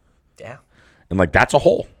bad. Yeah. And that's a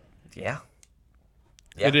hole. Yeah.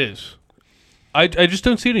 It is. I just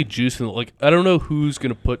don't see any juice in it. I don't know who's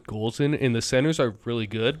going to put goals in, and the centers are really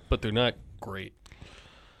good, but they're not great.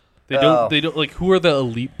 They don't who are the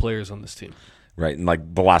elite players on this team? Right,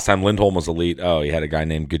 and the last time Lindholm was elite, he had a guy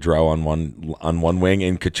named Gaudreau on one wing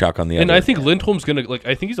and Kachuk on the other. And I think Lindholm's gonna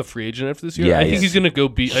I think he's a free agent after this year. Yeah, I think he's gonna go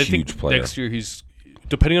be. I think huge player. next year he's,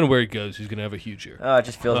 depending on where he goes, he's gonna have a huge year. It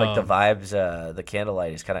just feels like the vibes, the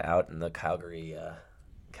candlelight is kind of out in the Calgary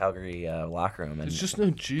locker room. And There's just no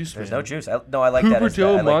juice. there's man. no juice. I like that.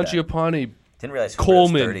 Huberdeau, I like that. Mangiapane, Didn't realize Huberdeau's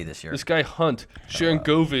Coleman, 30 this year. this guy Hunt,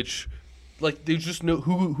 Sharangovich. There's just no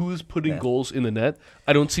who is putting goals in the net.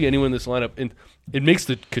 I don't see anyone in this lineup, and it makes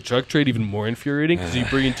the Kachuk trade even more infuriating because you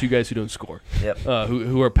bring in 2 guys who don't score, Yep.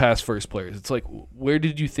 who are pass first players. It's where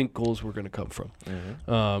did you think goals were going to come from?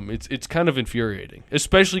 Mm-hmm. It's kind of infuriating,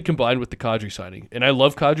 especially combined with the Kadri signing. And I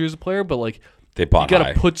love Kadri as a player, but they bought you got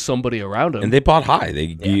high. to put somebody around him. And they bought high.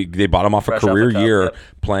 They bought him off Fresh a career off the cup, year yep.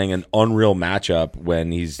 playing an unreal matchup when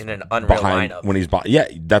he's In an unreal behind lineup. when he's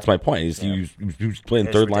that's my point. He was playing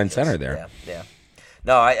It's third line ridiculous. center there. Yeah.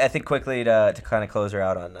 No, I think quickly to kind of close her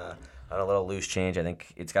out on a little loose change. I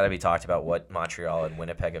think it's got to be talked about what Montreal and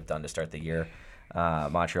Winnipeg have done to start the year.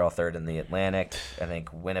 Montreal third in the Atlantic. I think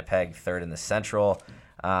Winnipeg third in the Central.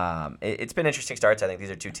 It's been interesting starts. I think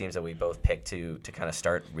these are 2 teams that we both picked to kind of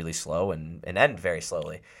start really slow and end very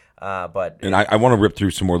slowly. But I want to rip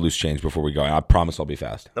through some more loose change before we go. I promise I'll be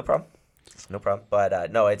fast. No problem.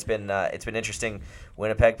 But no, it's been interesting.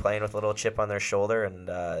 Winnipeg playing with a little chip on their shoulder, and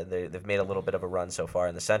they've made a little bit of a run so far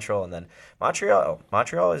in the Central, and then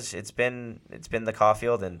Montreal is it's been the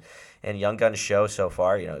Caulfield and Young Guns show so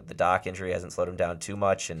far. The Doc injury hasn't slowed him down too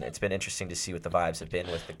much, and it's been interesting to see what the vibes have been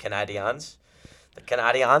with the Canadiens.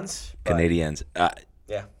 Canadians.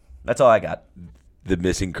 Yeah, that's all I got. The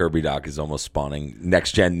missing Kirby Doc is almost spawning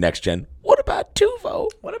next gen What about Tuvo?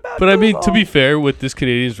 What about? But I mean, Duval? to be fair, with this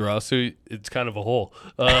Canadians roster, it's kind of a hole,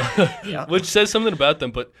 Yeah. which says something about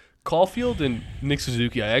them. But Caulfield and Nick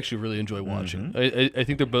Suzuki, I actually really enjoy watching. I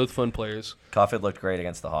think they're both fun players. Caulfield looked great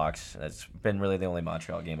against the Hawks. That's been really the only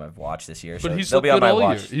Montreal game I've watched this year. But so he's they'll looked be on good my all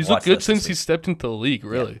watch. year. He's watch looked good list this since he week. stepped into the league,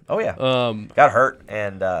 really. Oh yeah. Got hurt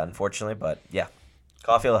and unfortunately, but yeah,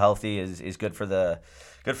 Caulfield healthy is good for the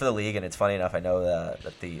league. And it's funny enough, I know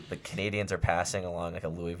that the Canadians are passing along like a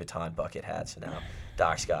Louis Vuitton bucket hat. So now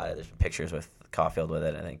Doc's got it. There's been pictures with Caulfield with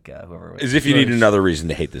it. I think whoever was. As if you need another reason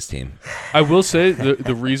to hate this team. I will say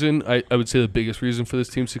the reason, I would say the biggest reason for this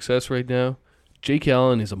team's success right now, Jake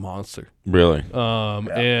Allen is a monster. Really?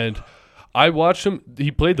 And I watched him.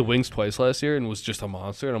 He played the Wings twice last year and was just a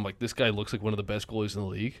monster. And I'm like, this guy looks like one of the best goalies in the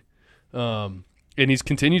league. And he's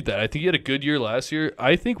continued that. I think he had a good year last year.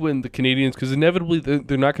 I think when the Canadians, because inevitably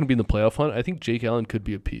they're not going to be in the playoff hunt, I think Jake Allen could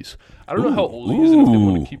be a piece. I don't know how old he is and if they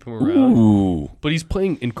want to keep him around. But he's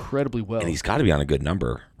playing incredibly well. And he's got to be on a good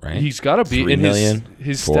number, right? He's got to be. $3 And million,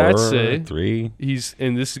 his 4, stats say 3. he's,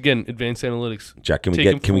 and this again, advanced analytics. Jack, can Take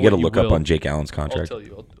him we for get a what you look up will. on Jake Allen's I'll contract? tell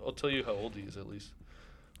you. I'll tell you how old he is at least.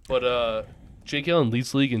 But Jake Allen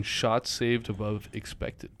leads the league in shots saved above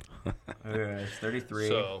expected. It's 33.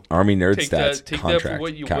 So Army nerd Take stats that for contract,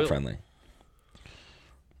 what you cap will. friendly.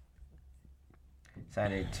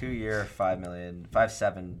 Signed a 2-year,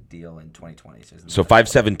 $5.7 deal in 2020. So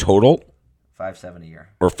 5.7 total $5.7 a year.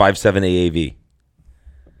 or 5.7 AAV?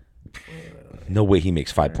 No way he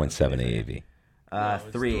makes 5.7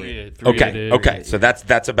 AAV. 3. Okay. So that's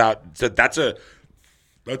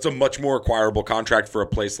a much more acquirable contract for a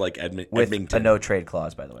place like With Edmonton. a no trade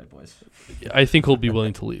clause, by the way, boys. I think he'll be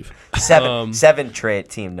willing to leave. Seven trade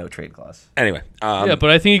team no trade clause. Anyway, Yeah, but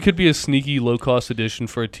I think it could be a sneaky low cost addition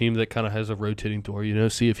for a team that kind of has a rotating door.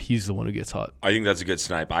 See if he's the one who gets hot. I think that's a good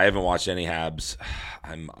snipe. I haven't watched any Habs.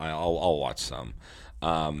 I'll watch some.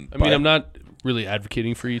 I'm not really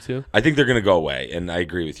advocating for you to. I think they're going to go away, and I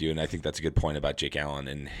agree with you. And I think that's a good point about Jake Allen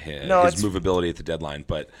and his movability at the deadline.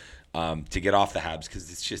 But to get off the Habs, because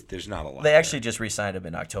it's just there's not a lot. They actually just re-signed him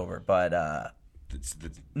in October, but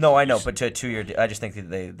no, I know, but to a 2-year, I just think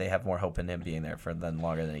that they have more hope in him being there for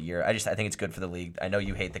longer than a year. I think it's good for the league. I know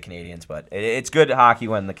you hate the Canadians, but it's good hockey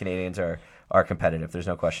when the Canadians are competitive. There's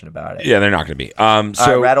no question about it. Yeah, they're not going to be.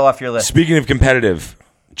 So rattle off your list. Speaking of competitive,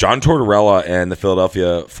 John Tortorella and the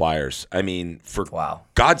Philadelphia Flyers. I mean, for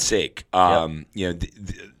God's sake,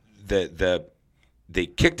 they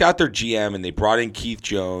kicked out their GM and they brought in Keith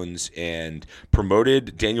Jones and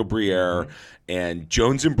promoted Daniel Briere. And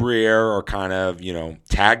Jones and Briere are kind of,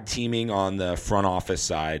 tag teaming on the front office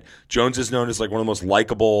side. Jones is known as like one of the most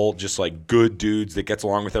likable, just like good dudes that gets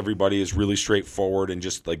along with everybody, is really straightforward and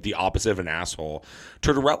just like the opposite of an asshole.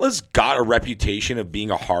 Tortorella's got a reputation of being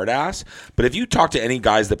a hard ass, but if you talk to any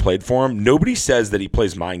guys that played for him, nobody says that he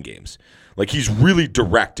plays mind games. Like, he's really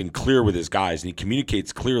direct and clear with his guys, and he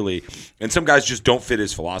communicates clearly, and some guys just don't fit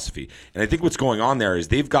his philosophy. And I think what's going on there is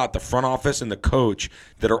they've got the front office and the coach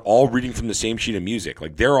that are all reading from the same sheet of music.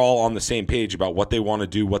 Like, they're all on the same page about what they want to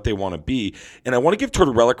do, what they want to be. And I want to give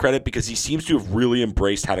Tortorella credit because he seems to have really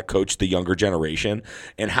embraced how to coach the younger generation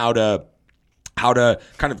and how to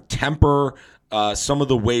kind of temper some of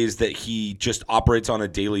the ways that he just operates on a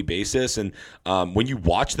daily basis. And when you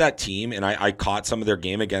watch that team, and I caught some of their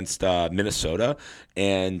game against Minnesota,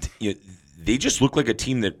 and they just look like a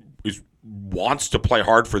team that wants to play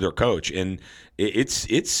hard for their coach. And they're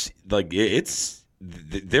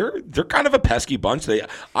kind of a pesky bunch.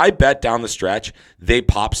 I bet down the stretch they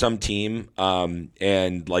pop some team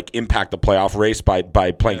and like impact the playoff race by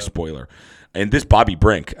playing spoiler. And this Bobby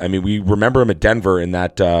Brink, I mean, we remember him at Denver in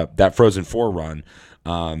that Frozen 4 run.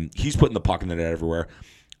 He's putting the puck in the net everywhere.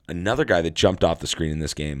 Another guy that jumped off the screen in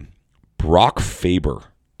this game, Brock Faber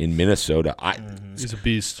in Minnesota. He's a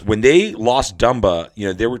beast. When they lost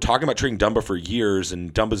Dumba, they were talking about trading Dumba for years,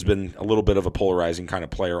 and Dumba's been a little bit of a polarizing kind of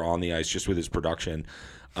player on the ice just with his production.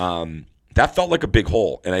 That felt like a big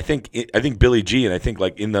hole. And I think Billy G and I think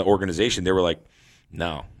like in the organization, they were like,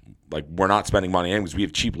 no. Like, we're not spending money anyways. We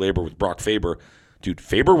have cheap labor with Brock Faber. Dude,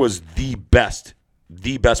 Faber was the best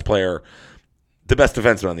player, the best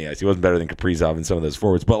defenseman on the ice. He wasn't better than Kaprizov and some of those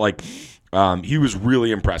forwards, but like he was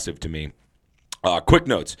really impressive to me. Quick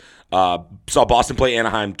notes. Saw Boston play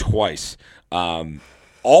Anaheim twice.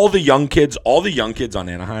 All the young kids on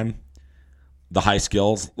Anaheim, the high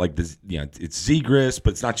skills, like this, it's Zegras,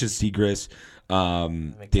 but it's not just Zegras.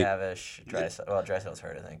 McTavish, Drysdale's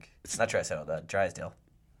hurt, I think. It's not Drysdale, Drysdale.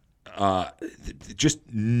 Just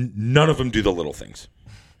none of them do the little things.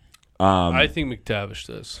 I think McTavish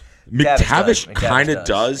does. McTavish kind of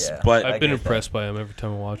does, yeah. but I've been impressed by him every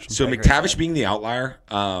time I watch him. so McTavish being the outlier,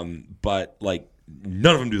 but like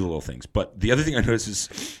none of them do the little things. But the other thing I noticed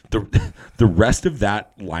is the rest of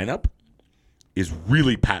that lineup is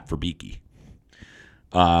really Pat Verbeeky.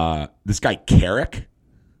 This guy Carrick,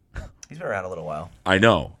 He's been around a little while. I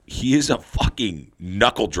know. He is a fucking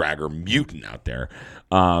knuckle dragger mutant out there.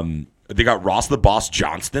 They got Ross the Boss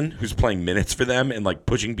Johnston, who's playing minutes for them and like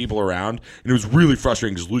pushing people around. And it was really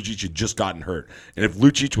frustrating because Lucic had just gotten hurt. And if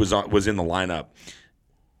Lucic was in the lineup,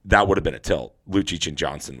 that would have been a tilt. Lucic and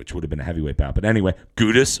Johnson, which would have been a heavyweight bout. But anyway,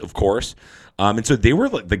 Gudis, of course. And so they were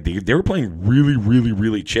they were playing really, really,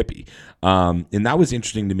 really chippy. And that was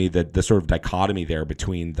interesting to me, that the sort of dichotomy there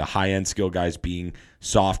between the high-end skill guys being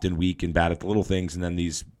soft and weak and bad at the little things, and then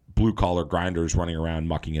these blue-collar grinders running around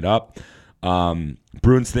mucking it up.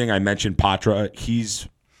 Bruins thing, I mentioned Patra.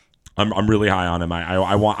 I'm really high on him.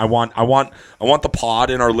 I want the pod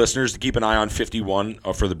and our listeners to keep an eye on 51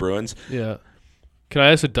 for the Bruins. Yeah. Can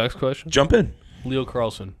I ask a Ducks question? Jump in. Leo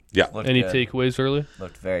Carlson. Yeah. Any takeaways early?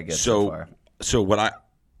 Looked very good so far. So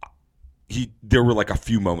there were like a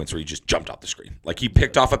few moments where he just jumped off the screen. Like he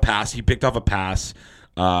picked off a pass.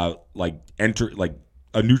 Like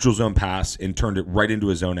a neutral zone pass and turned it right into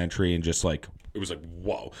his own entry, and just like it was like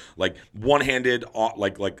whoa, like one-handed,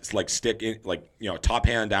 like stick in, like top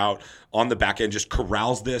hand out on the back end, just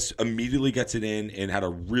corrals this, immediately gets it in, and had a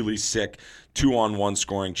really sick 2-on-1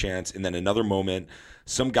 scoring chance. And then another moment,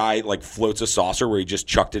 some guy like floats a saucer where he just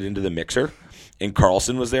chucked it into the mixer, and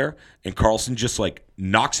Carlson was there, and Carlson just like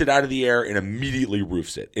knocks it out of the air and immediately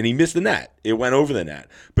roofs it. And he missed the net. It went over the net.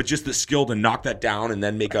 But just the skill to knock that down and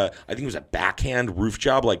then make I think it was a backhand roof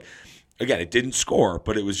job. Like, again, it didn't score,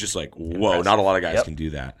 but it was just like, whoa, impressive. Not a lot of guys can do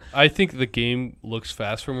that. I think the game looks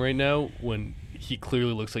fast from right now when he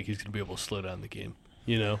clearly looks like he's going to be able to slow down the game.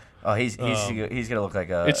 Oh, he's going to look like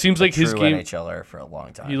it seems like true his game NHLer for a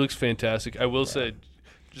long time. He looks fantastic. I will say,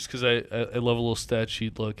 just because I love a little stat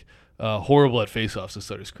sheet look, horrible at faceoffs to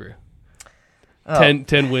start his career.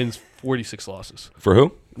 10 wins, 46 losses. For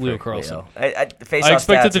who? Leo Carlson. I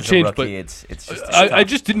expected to change, but it's just I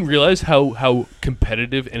just didn't realize how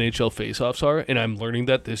competitive NHL faceoffs are, and I'm learning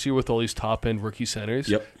that this year with all these top-end rookie centers.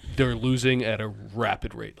 Yep. They're losing at a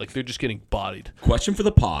rapid rate. Like, they're just getting bodied. Question for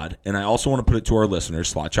the pod, and I also want to put it to our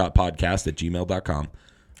listeners, slotshotpodcast@gmail.com.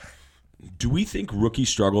 Do we think rookie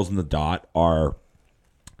struggles in the dot are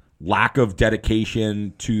lack of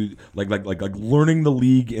dedication to like learning the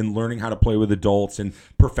league and learning how to play with adults and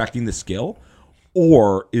perfecting the skill?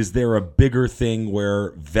 Or is there a bigger thing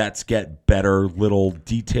where vets get better little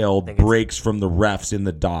detailed breaks from the refs in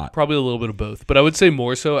the dot? Probably a little bit of both. But I would say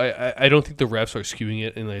more so, I don't think the refs are skewing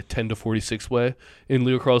it in a 10 to 46 way. And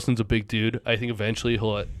Leo Carlson's a big dude. I think eventually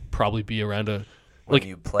he'll probably be around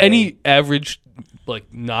any average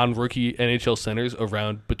non-rookie NHL centers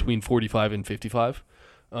around between 45 and 55.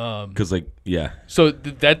 Because So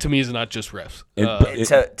that to me is not just refs.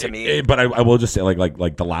 To me, but I will just say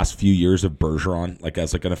like the last few years of Bergeron, like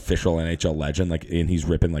as like an official NHL legend, like, and he's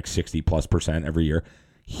ripping like 60+% every year.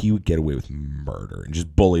 He would get away with murder and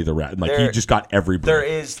just bully the ref. Like he just got every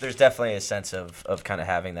break. There's definitely a sense of kind of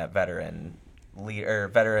having that veteran.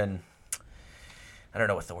 I don't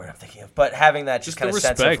know what the word I'm thinking of, but having that just kind of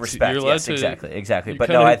sense of respect. Yes, exactly. But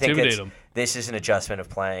no, I think this is an adjustment of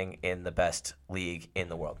playing in the best league in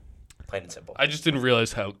the world, plain and simple. I just didn't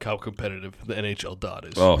realize how competitive the NHL dot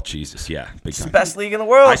is. Oh Jesus, yeah, big time. It's the best league in the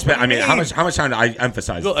world. How much time do I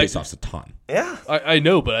emphasize faceoffs a ton? Yeah, I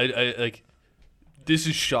know, but I like. This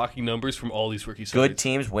is shocking numbers from all these rookie centers. Good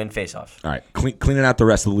teams win faceoffs. All right, cleaning out the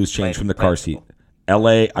rest of the loose change from the car seat.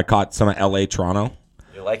 LA, I caught some of LA, Toronto.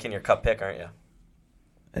 You're liking your cup pick, aren't you?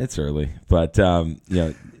 It's early, but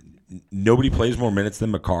nobody plays more minutes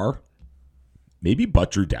than Makar. Maybe but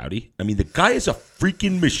Drew Doughty. I mean, the guy is a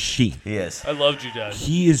freaking machine. He is. I love Drew Doughty.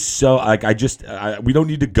 He is so like we don't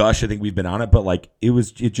need to gush. I think we've been on it, but like it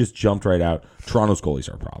just jumped right out. Toronto's goalies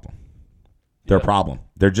are a problem. They're a problem.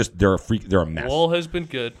 They're a freak. They're a mess. Wall has been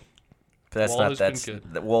good. But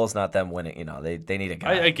Wall's not them winning. They need a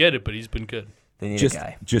guy. I get it, but he's been good. They need a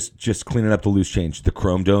guy. Just cleaning up the loose change. The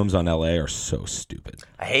chrome domes on LA are so stupid.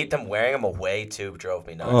 I hate them wearing them away too. Drove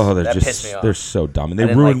me nuts. Oh, that pissed me off. They're so dumb, and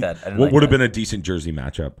they ruined what would have been a decent jersey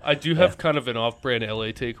matchup. I do have kind of an off-brand LA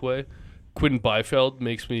takeaway. Quentin Byfield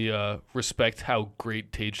makes me respect how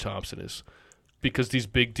great Tage Thompson is, because these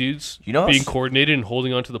big dudes being coordinated and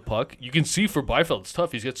holding onto the puck. You can see for Byfield, it's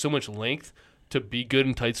tough. He's got so much length to be good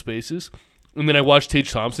in tight spaces. And then I watched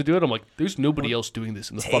Tage Thompson do it. I'm like, there's nobody else doing this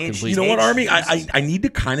in the fucking league. You know what, Army? I need to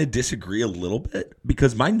kind of disagree a little bit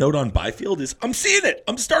because my note on Byfield is I'm seeing it.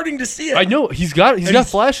 I'm starting to see it. I know he's got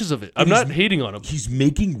flashes of it. I'm not hating on him. He's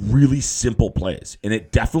making really simple plays, and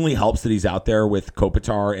it definitely helps that he's out there with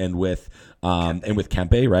Kopitar and with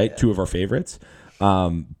Kempe, right? Yeah. Two of our favorites.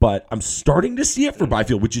 But I'm starting to see it for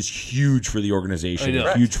Byfield, which is huge for the organization,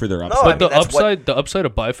 huge for their upside. But the upside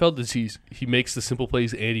of Byfield is he makes the simple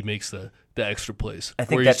plays and he makes the extra plays. I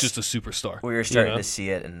think where he's just a superstar. We were starting to see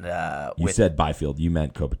it, and you said Byfield, you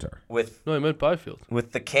meant Kopitar. No, I meant Byfield.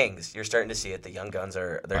 With the Kings, you're starting to see it. The young guns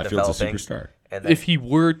they're Byfield's developing. A superstar. And if he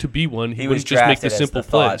were to be one, he wouldn't just make the simple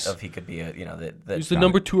plays. He could be he's the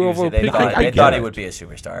number 2 overall pick. They thought he would be a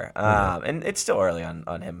superstar, and it's still early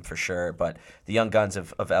on him for sure. But the young guns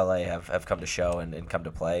of LA have come to show and come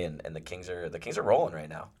to play, and the Kings are rolling right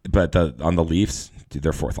now. But on the Leafs, dude,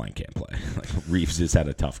 their fourth line can't play. Like, Reeves has had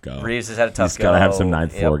a tough go. He's got to have some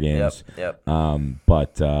 9-4 games. Yep.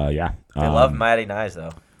 They love Matty Nyes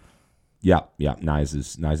though. Yeah. Nyes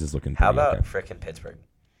is looking. How about okay. frickin' Pittsburgh?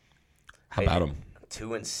 How about him?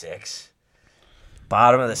 2-6,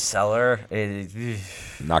 bottom of the cellar.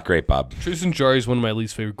 Not great, Bob. Tristan Jarry is one of my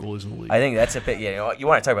least favorite goalies in the league. I think that's a bit. You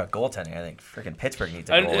want to talk about goaltending? I think freaking Pittsburgh needs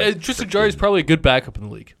a goalie. Tristan Jarry is probably a good backup in the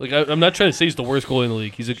league. Like I'm not trying to say he's the worst goalie in the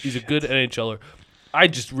league. He's a good NHLer. I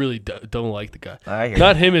just really don't like the guy.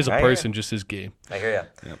 Not him as a person, just his game. I hear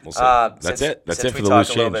you. Yeah, we'll see. That's it for the loose change. Since we talked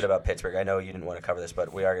a little bit about Pittsburgh, I know you didn't want to cover this,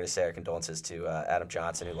 but we are going to say our condolences to Adam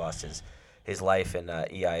Johnson, who lost his life in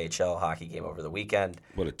EIHL hockey game over the weekend.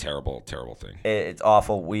 What a terrible, terrible thing. It's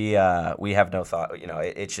awful. We have no thought.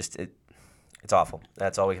 It's awful.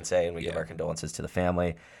 That's all we can say, and we give our condolences to the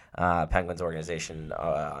family, Penguins organization,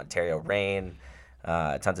 Ontario Reign,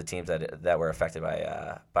 tons of teams that were affected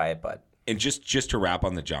by it, but. And just to wrap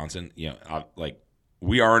on the Johnson,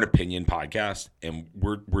 we are an opinion podcast, and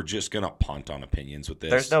we're just gonna punt on opinions with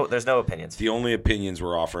this. There's no opinions. The only opinions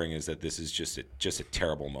we're offering is that this is just a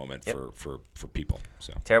terrible moment for people.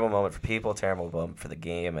 So terrible moment for people, terrible moment for the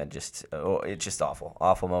game, and it's just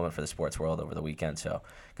awful moment for the sports world over the weekend. So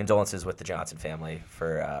condolences with the Johnson family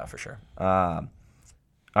for sure. All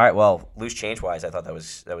right, well, loose change wise, I thought that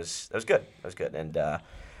was good. That was good, and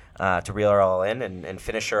to reel her all in and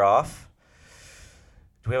finish her off.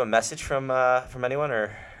 Do we have a message from anyone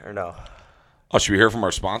or no? Oh, should we hear from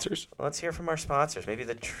our sponsors? Let's hear from our sponsors. Maybe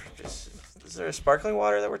is there a sparkling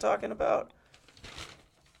water that we're talking about?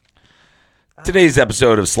 Today's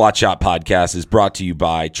episode of Slot Shot Podcast is brought to you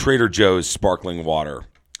by Trader Joe's Sparkling Water.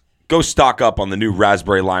 Go stock up on the new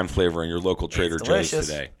raspberry lime flavor in your local Trader Joe's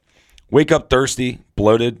today. Wake up thirsty,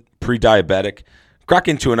 bloated, pre-diabetic. Crack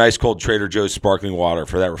into an ice-cold Trader Joe's sparkling water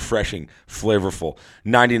for that refreshing, flavorful,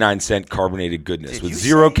 99-cent carbonated goodness with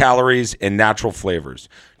 0 calories and natural flavors.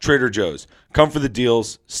 Trader Joe's. Come for the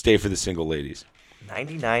deals, stay for the single ladies.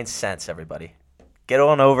 99 cents, everybody. Get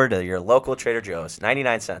on over to your local Trader Joe's.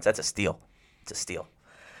 99 cents. That's a steal. It's a steal.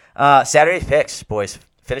 Saturday's picks, boys.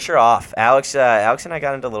 Finish her off. Alex and I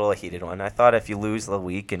got into a little heated one. I thought if you lose the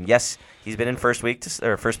week, and yes, he's been in first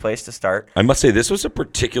place to start. I must say this was a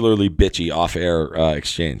particularly bitchy off-air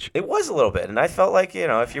exchange. It was a little bit, and I felt like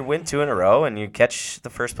if you win 2 in a row and you catch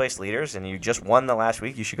the first place leaders, and you just won the last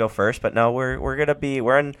week, you should go first. But no, we're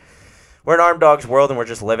in Arm Dog's world, and we're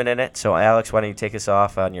just living in it. So Alex, why don't you take us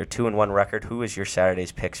off on your 2-1 record? Who is your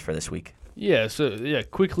Saturday's picks for this week? Yeah. So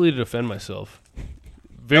quickly to defend myself.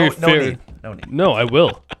 Very fair. No need. No, I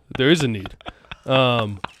will. There is a need.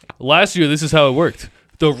 Last year, this is how it worked.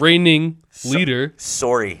 The reigning leader.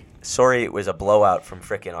 Sorry, it was a blowout from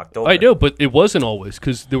frickin' October. I know, but it wasn't always,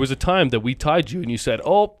 because there was a time that we tied you, and you said,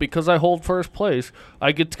 "Oh, because I hold first place,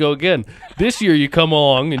 I get to go again." This year, you come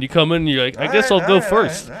along and you come in, and you're like, "I guess I'll go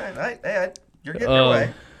first." You're getting your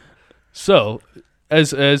way. So,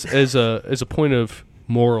 as a point of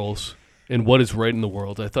morals. And what is right in the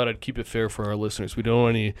world, I thought I'd keep it fair for our listeners. We don't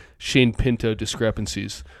want any Shane Pinto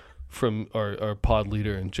discrepancies from our pod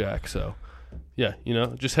leader and Jack. So, yeah,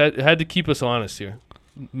 just had to keep us honest here.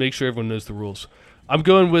 Make sure everyone knows the rules. I'm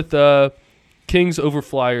going with Kings over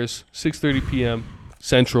Flyers, 6:30 p.m.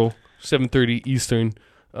 Central, 7:30 Eastern.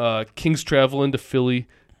 Kings travel into Philly,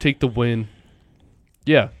 take the win.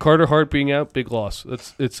 Yeah, Carter Hart being out, big loss.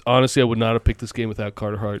 It's honestly, I would not have picked this game without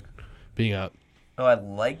Carter Hart being out. No, I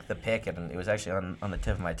like the pick, and it was actually on the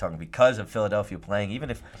tip of my tongue because of Philadelphia playing.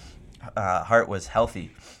 Even if Hart was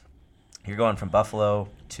healthy, you're going from Buffalo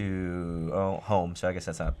to home, so I guess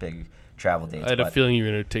that's not a big travel day. I had a feeling you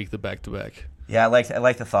were going to take the back-to-back. Yeah, I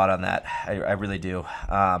like the thought on that. I really do.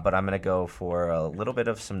 But I'm going to go for a little bit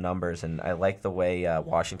of some numbers, and I like the way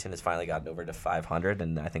Washington has finally gotten over to 500,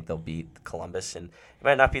 and I think they'll beat Columbus. And it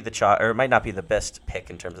might not be it might not be the best pick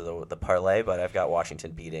in terms of the parlay, but I've got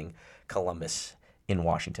Washington beating Columbus in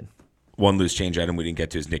Washington. One loose change item we didn't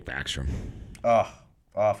get to is Nick Backstrom. Oh,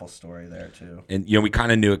 awful story there too. And we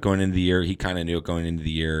kind of knew it going into the year. He kind of knew it going into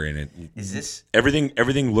the year, and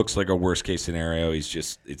everything looks like a worst case scenario. He's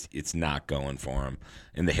just it's not going for him.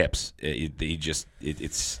 And the hips,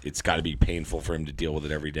 it's got to be painful for him to deal with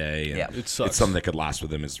it every day. And it sucks. It's something that could last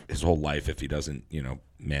with him his whole life if he doesn't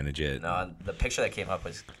manage it. No, the picture that came up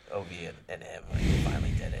was Ovi and him. He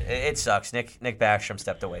finally did it. It sucks. Nick Backstrom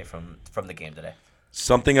stepped away from the game today.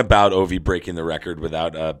 Something about Ovi breaking the record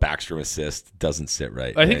without a Backstrom assist doesn't sit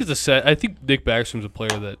right. I think I think Nick Backstrom's a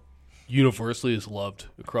player that universally is loved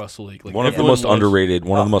across the league. Like one of the most underrated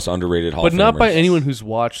Hall but of not Famers. by anyone who's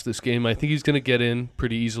watched this game. I think he's going to get in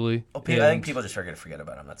pretty easily. I think people just are going to forget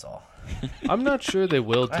about him. That's all. I'm not sure they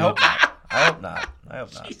will. I hope not.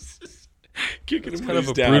 Jesus. Kicking him kind of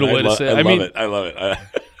a down. brutal way to say it. I love it.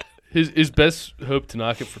 His best hope to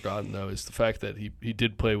not get forgotten, though, is the fact that he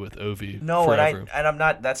did play with Ovi forever. And I'm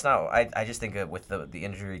not. That's not. I just think with the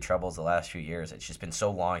injury troubles the last few years, it's just been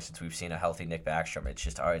so long since we've seen a healthy Nick Backstrom.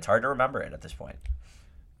 It's hard to remember it at this point.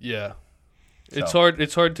 Yeah, it's hard.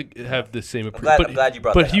 It's hard to have the same approach. I'm glad you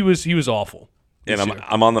brought that up. But he was awful. And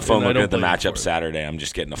I'm on the phone looking at the blame him matchup for it. Saturday. I'm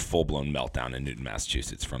just getting a full blown meltdown in Newton,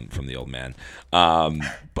 Massachusetts from the old man. But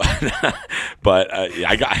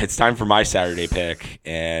it's time for my Saturday pick,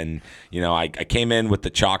 and I came in with the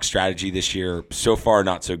chalk strategy this year. So far,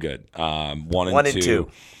 not so good. 1 and 2.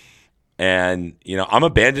 And I'm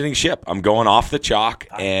abandoning ship. I'm going off the chalk,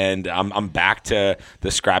 and I'm back to the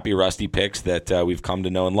scrappy, rusty picks that we've come to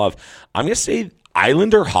know and love. I'm gonna say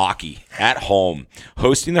Islander hockey at home,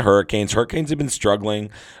 hosting the Hurricanes. Hurricanes have been struggling.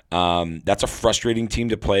 That's a frustrating team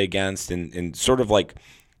to play against, and sort of like,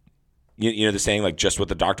 the saying, like, just what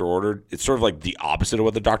the doctor ordered. It's sort of like the opposite of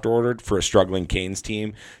what the doctor ordered for a struggling Canes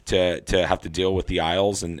team to have to deal with the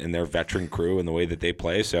Isles and their veteran crew and the way that they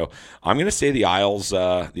play. So I'm going to say the Isles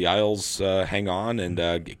hang on and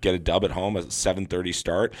get a dub at home, a 7:30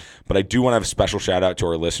 start. But I do want to have a special shout out to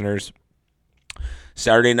our listeners.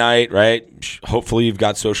 Saturday night, right? Hopefully you've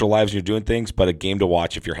got social lives and you're doing things, but a game to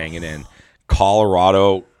watch if you're hanging in.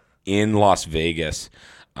 Colorado in Las Vegas.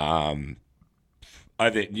 I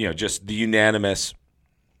think just the unanimous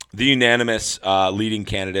leading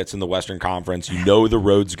candidates in the Western Conference. The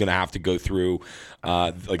road's going to have to go through.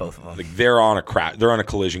 Both of them. Like they're on a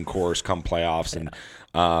collision course come playoffs, and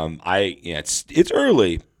it's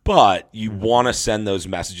early. But you want to send those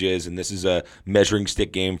messages, and this is a measuring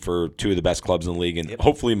stick game for two of the best clubs in the league, and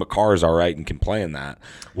hopefully Makar is all right and can play in that.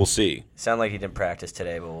 We'll see. Sound like he didn't practice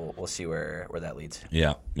today, but we'll see where that leads.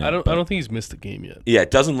 Yeah. I don't think he's missed a game yet. Yeah, it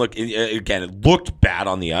doesn't look. Again, it looked bad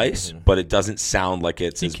on the ice, but it doesn't sound like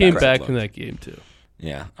it's. He came back from that game too.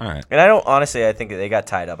 Yeah. All right. And I think they got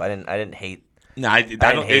tied up. I didn't hate. No, I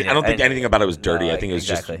don't think anything about it was dirty. I think it was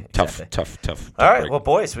just tough. All right, well,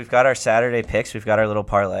 boys, we've got our Saturday picks. We've got our little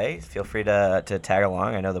parlay. Feel free to tag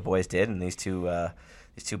along. I know the boys did, and these two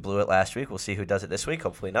blew it last week. We'll see who does it this week.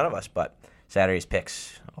 Hopefully none of us, but Saturday's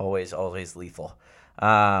picks, always lethal.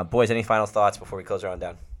 Boys, any final thoughts before we close around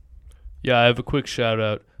down? Yeah, I have a quick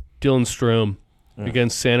shout-out. Dylan Strome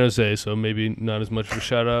against San Jose, so maybe not as much of a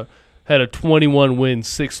shout-out. Had a 21-win,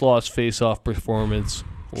 6-loss face-off performance.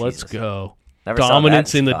 Let's go.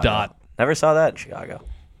 Dominance in the dot. Never saw that in Chicago.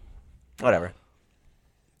 Whatever.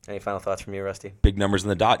 Any final thoughts from you, Rusty? Big numbers in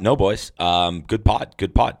the dot. No, boys. Good pod.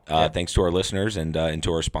 Thanks to our listeners and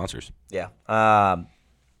to our sponsors. Yeah.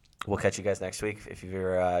 We'll catch you guys next week. If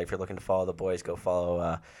you're looking to follow the boys, go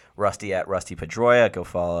follow Rusty at Rusty Pedroia. Go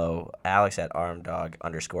follow Alex at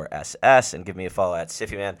armdog_SS, and give me a follow at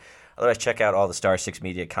SiffyMan. Otherwise, check out all the Star 6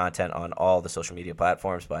 Media content on all the social media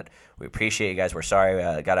platforms. But we appreciate you guys. We're sorry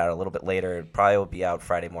it got out a little bit later. It probably will be out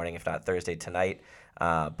Friday morning, if not Thursday tonight.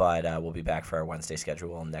 But we'll be back for our Wednesday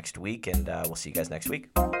schedule next week, and we'll see you guys next week.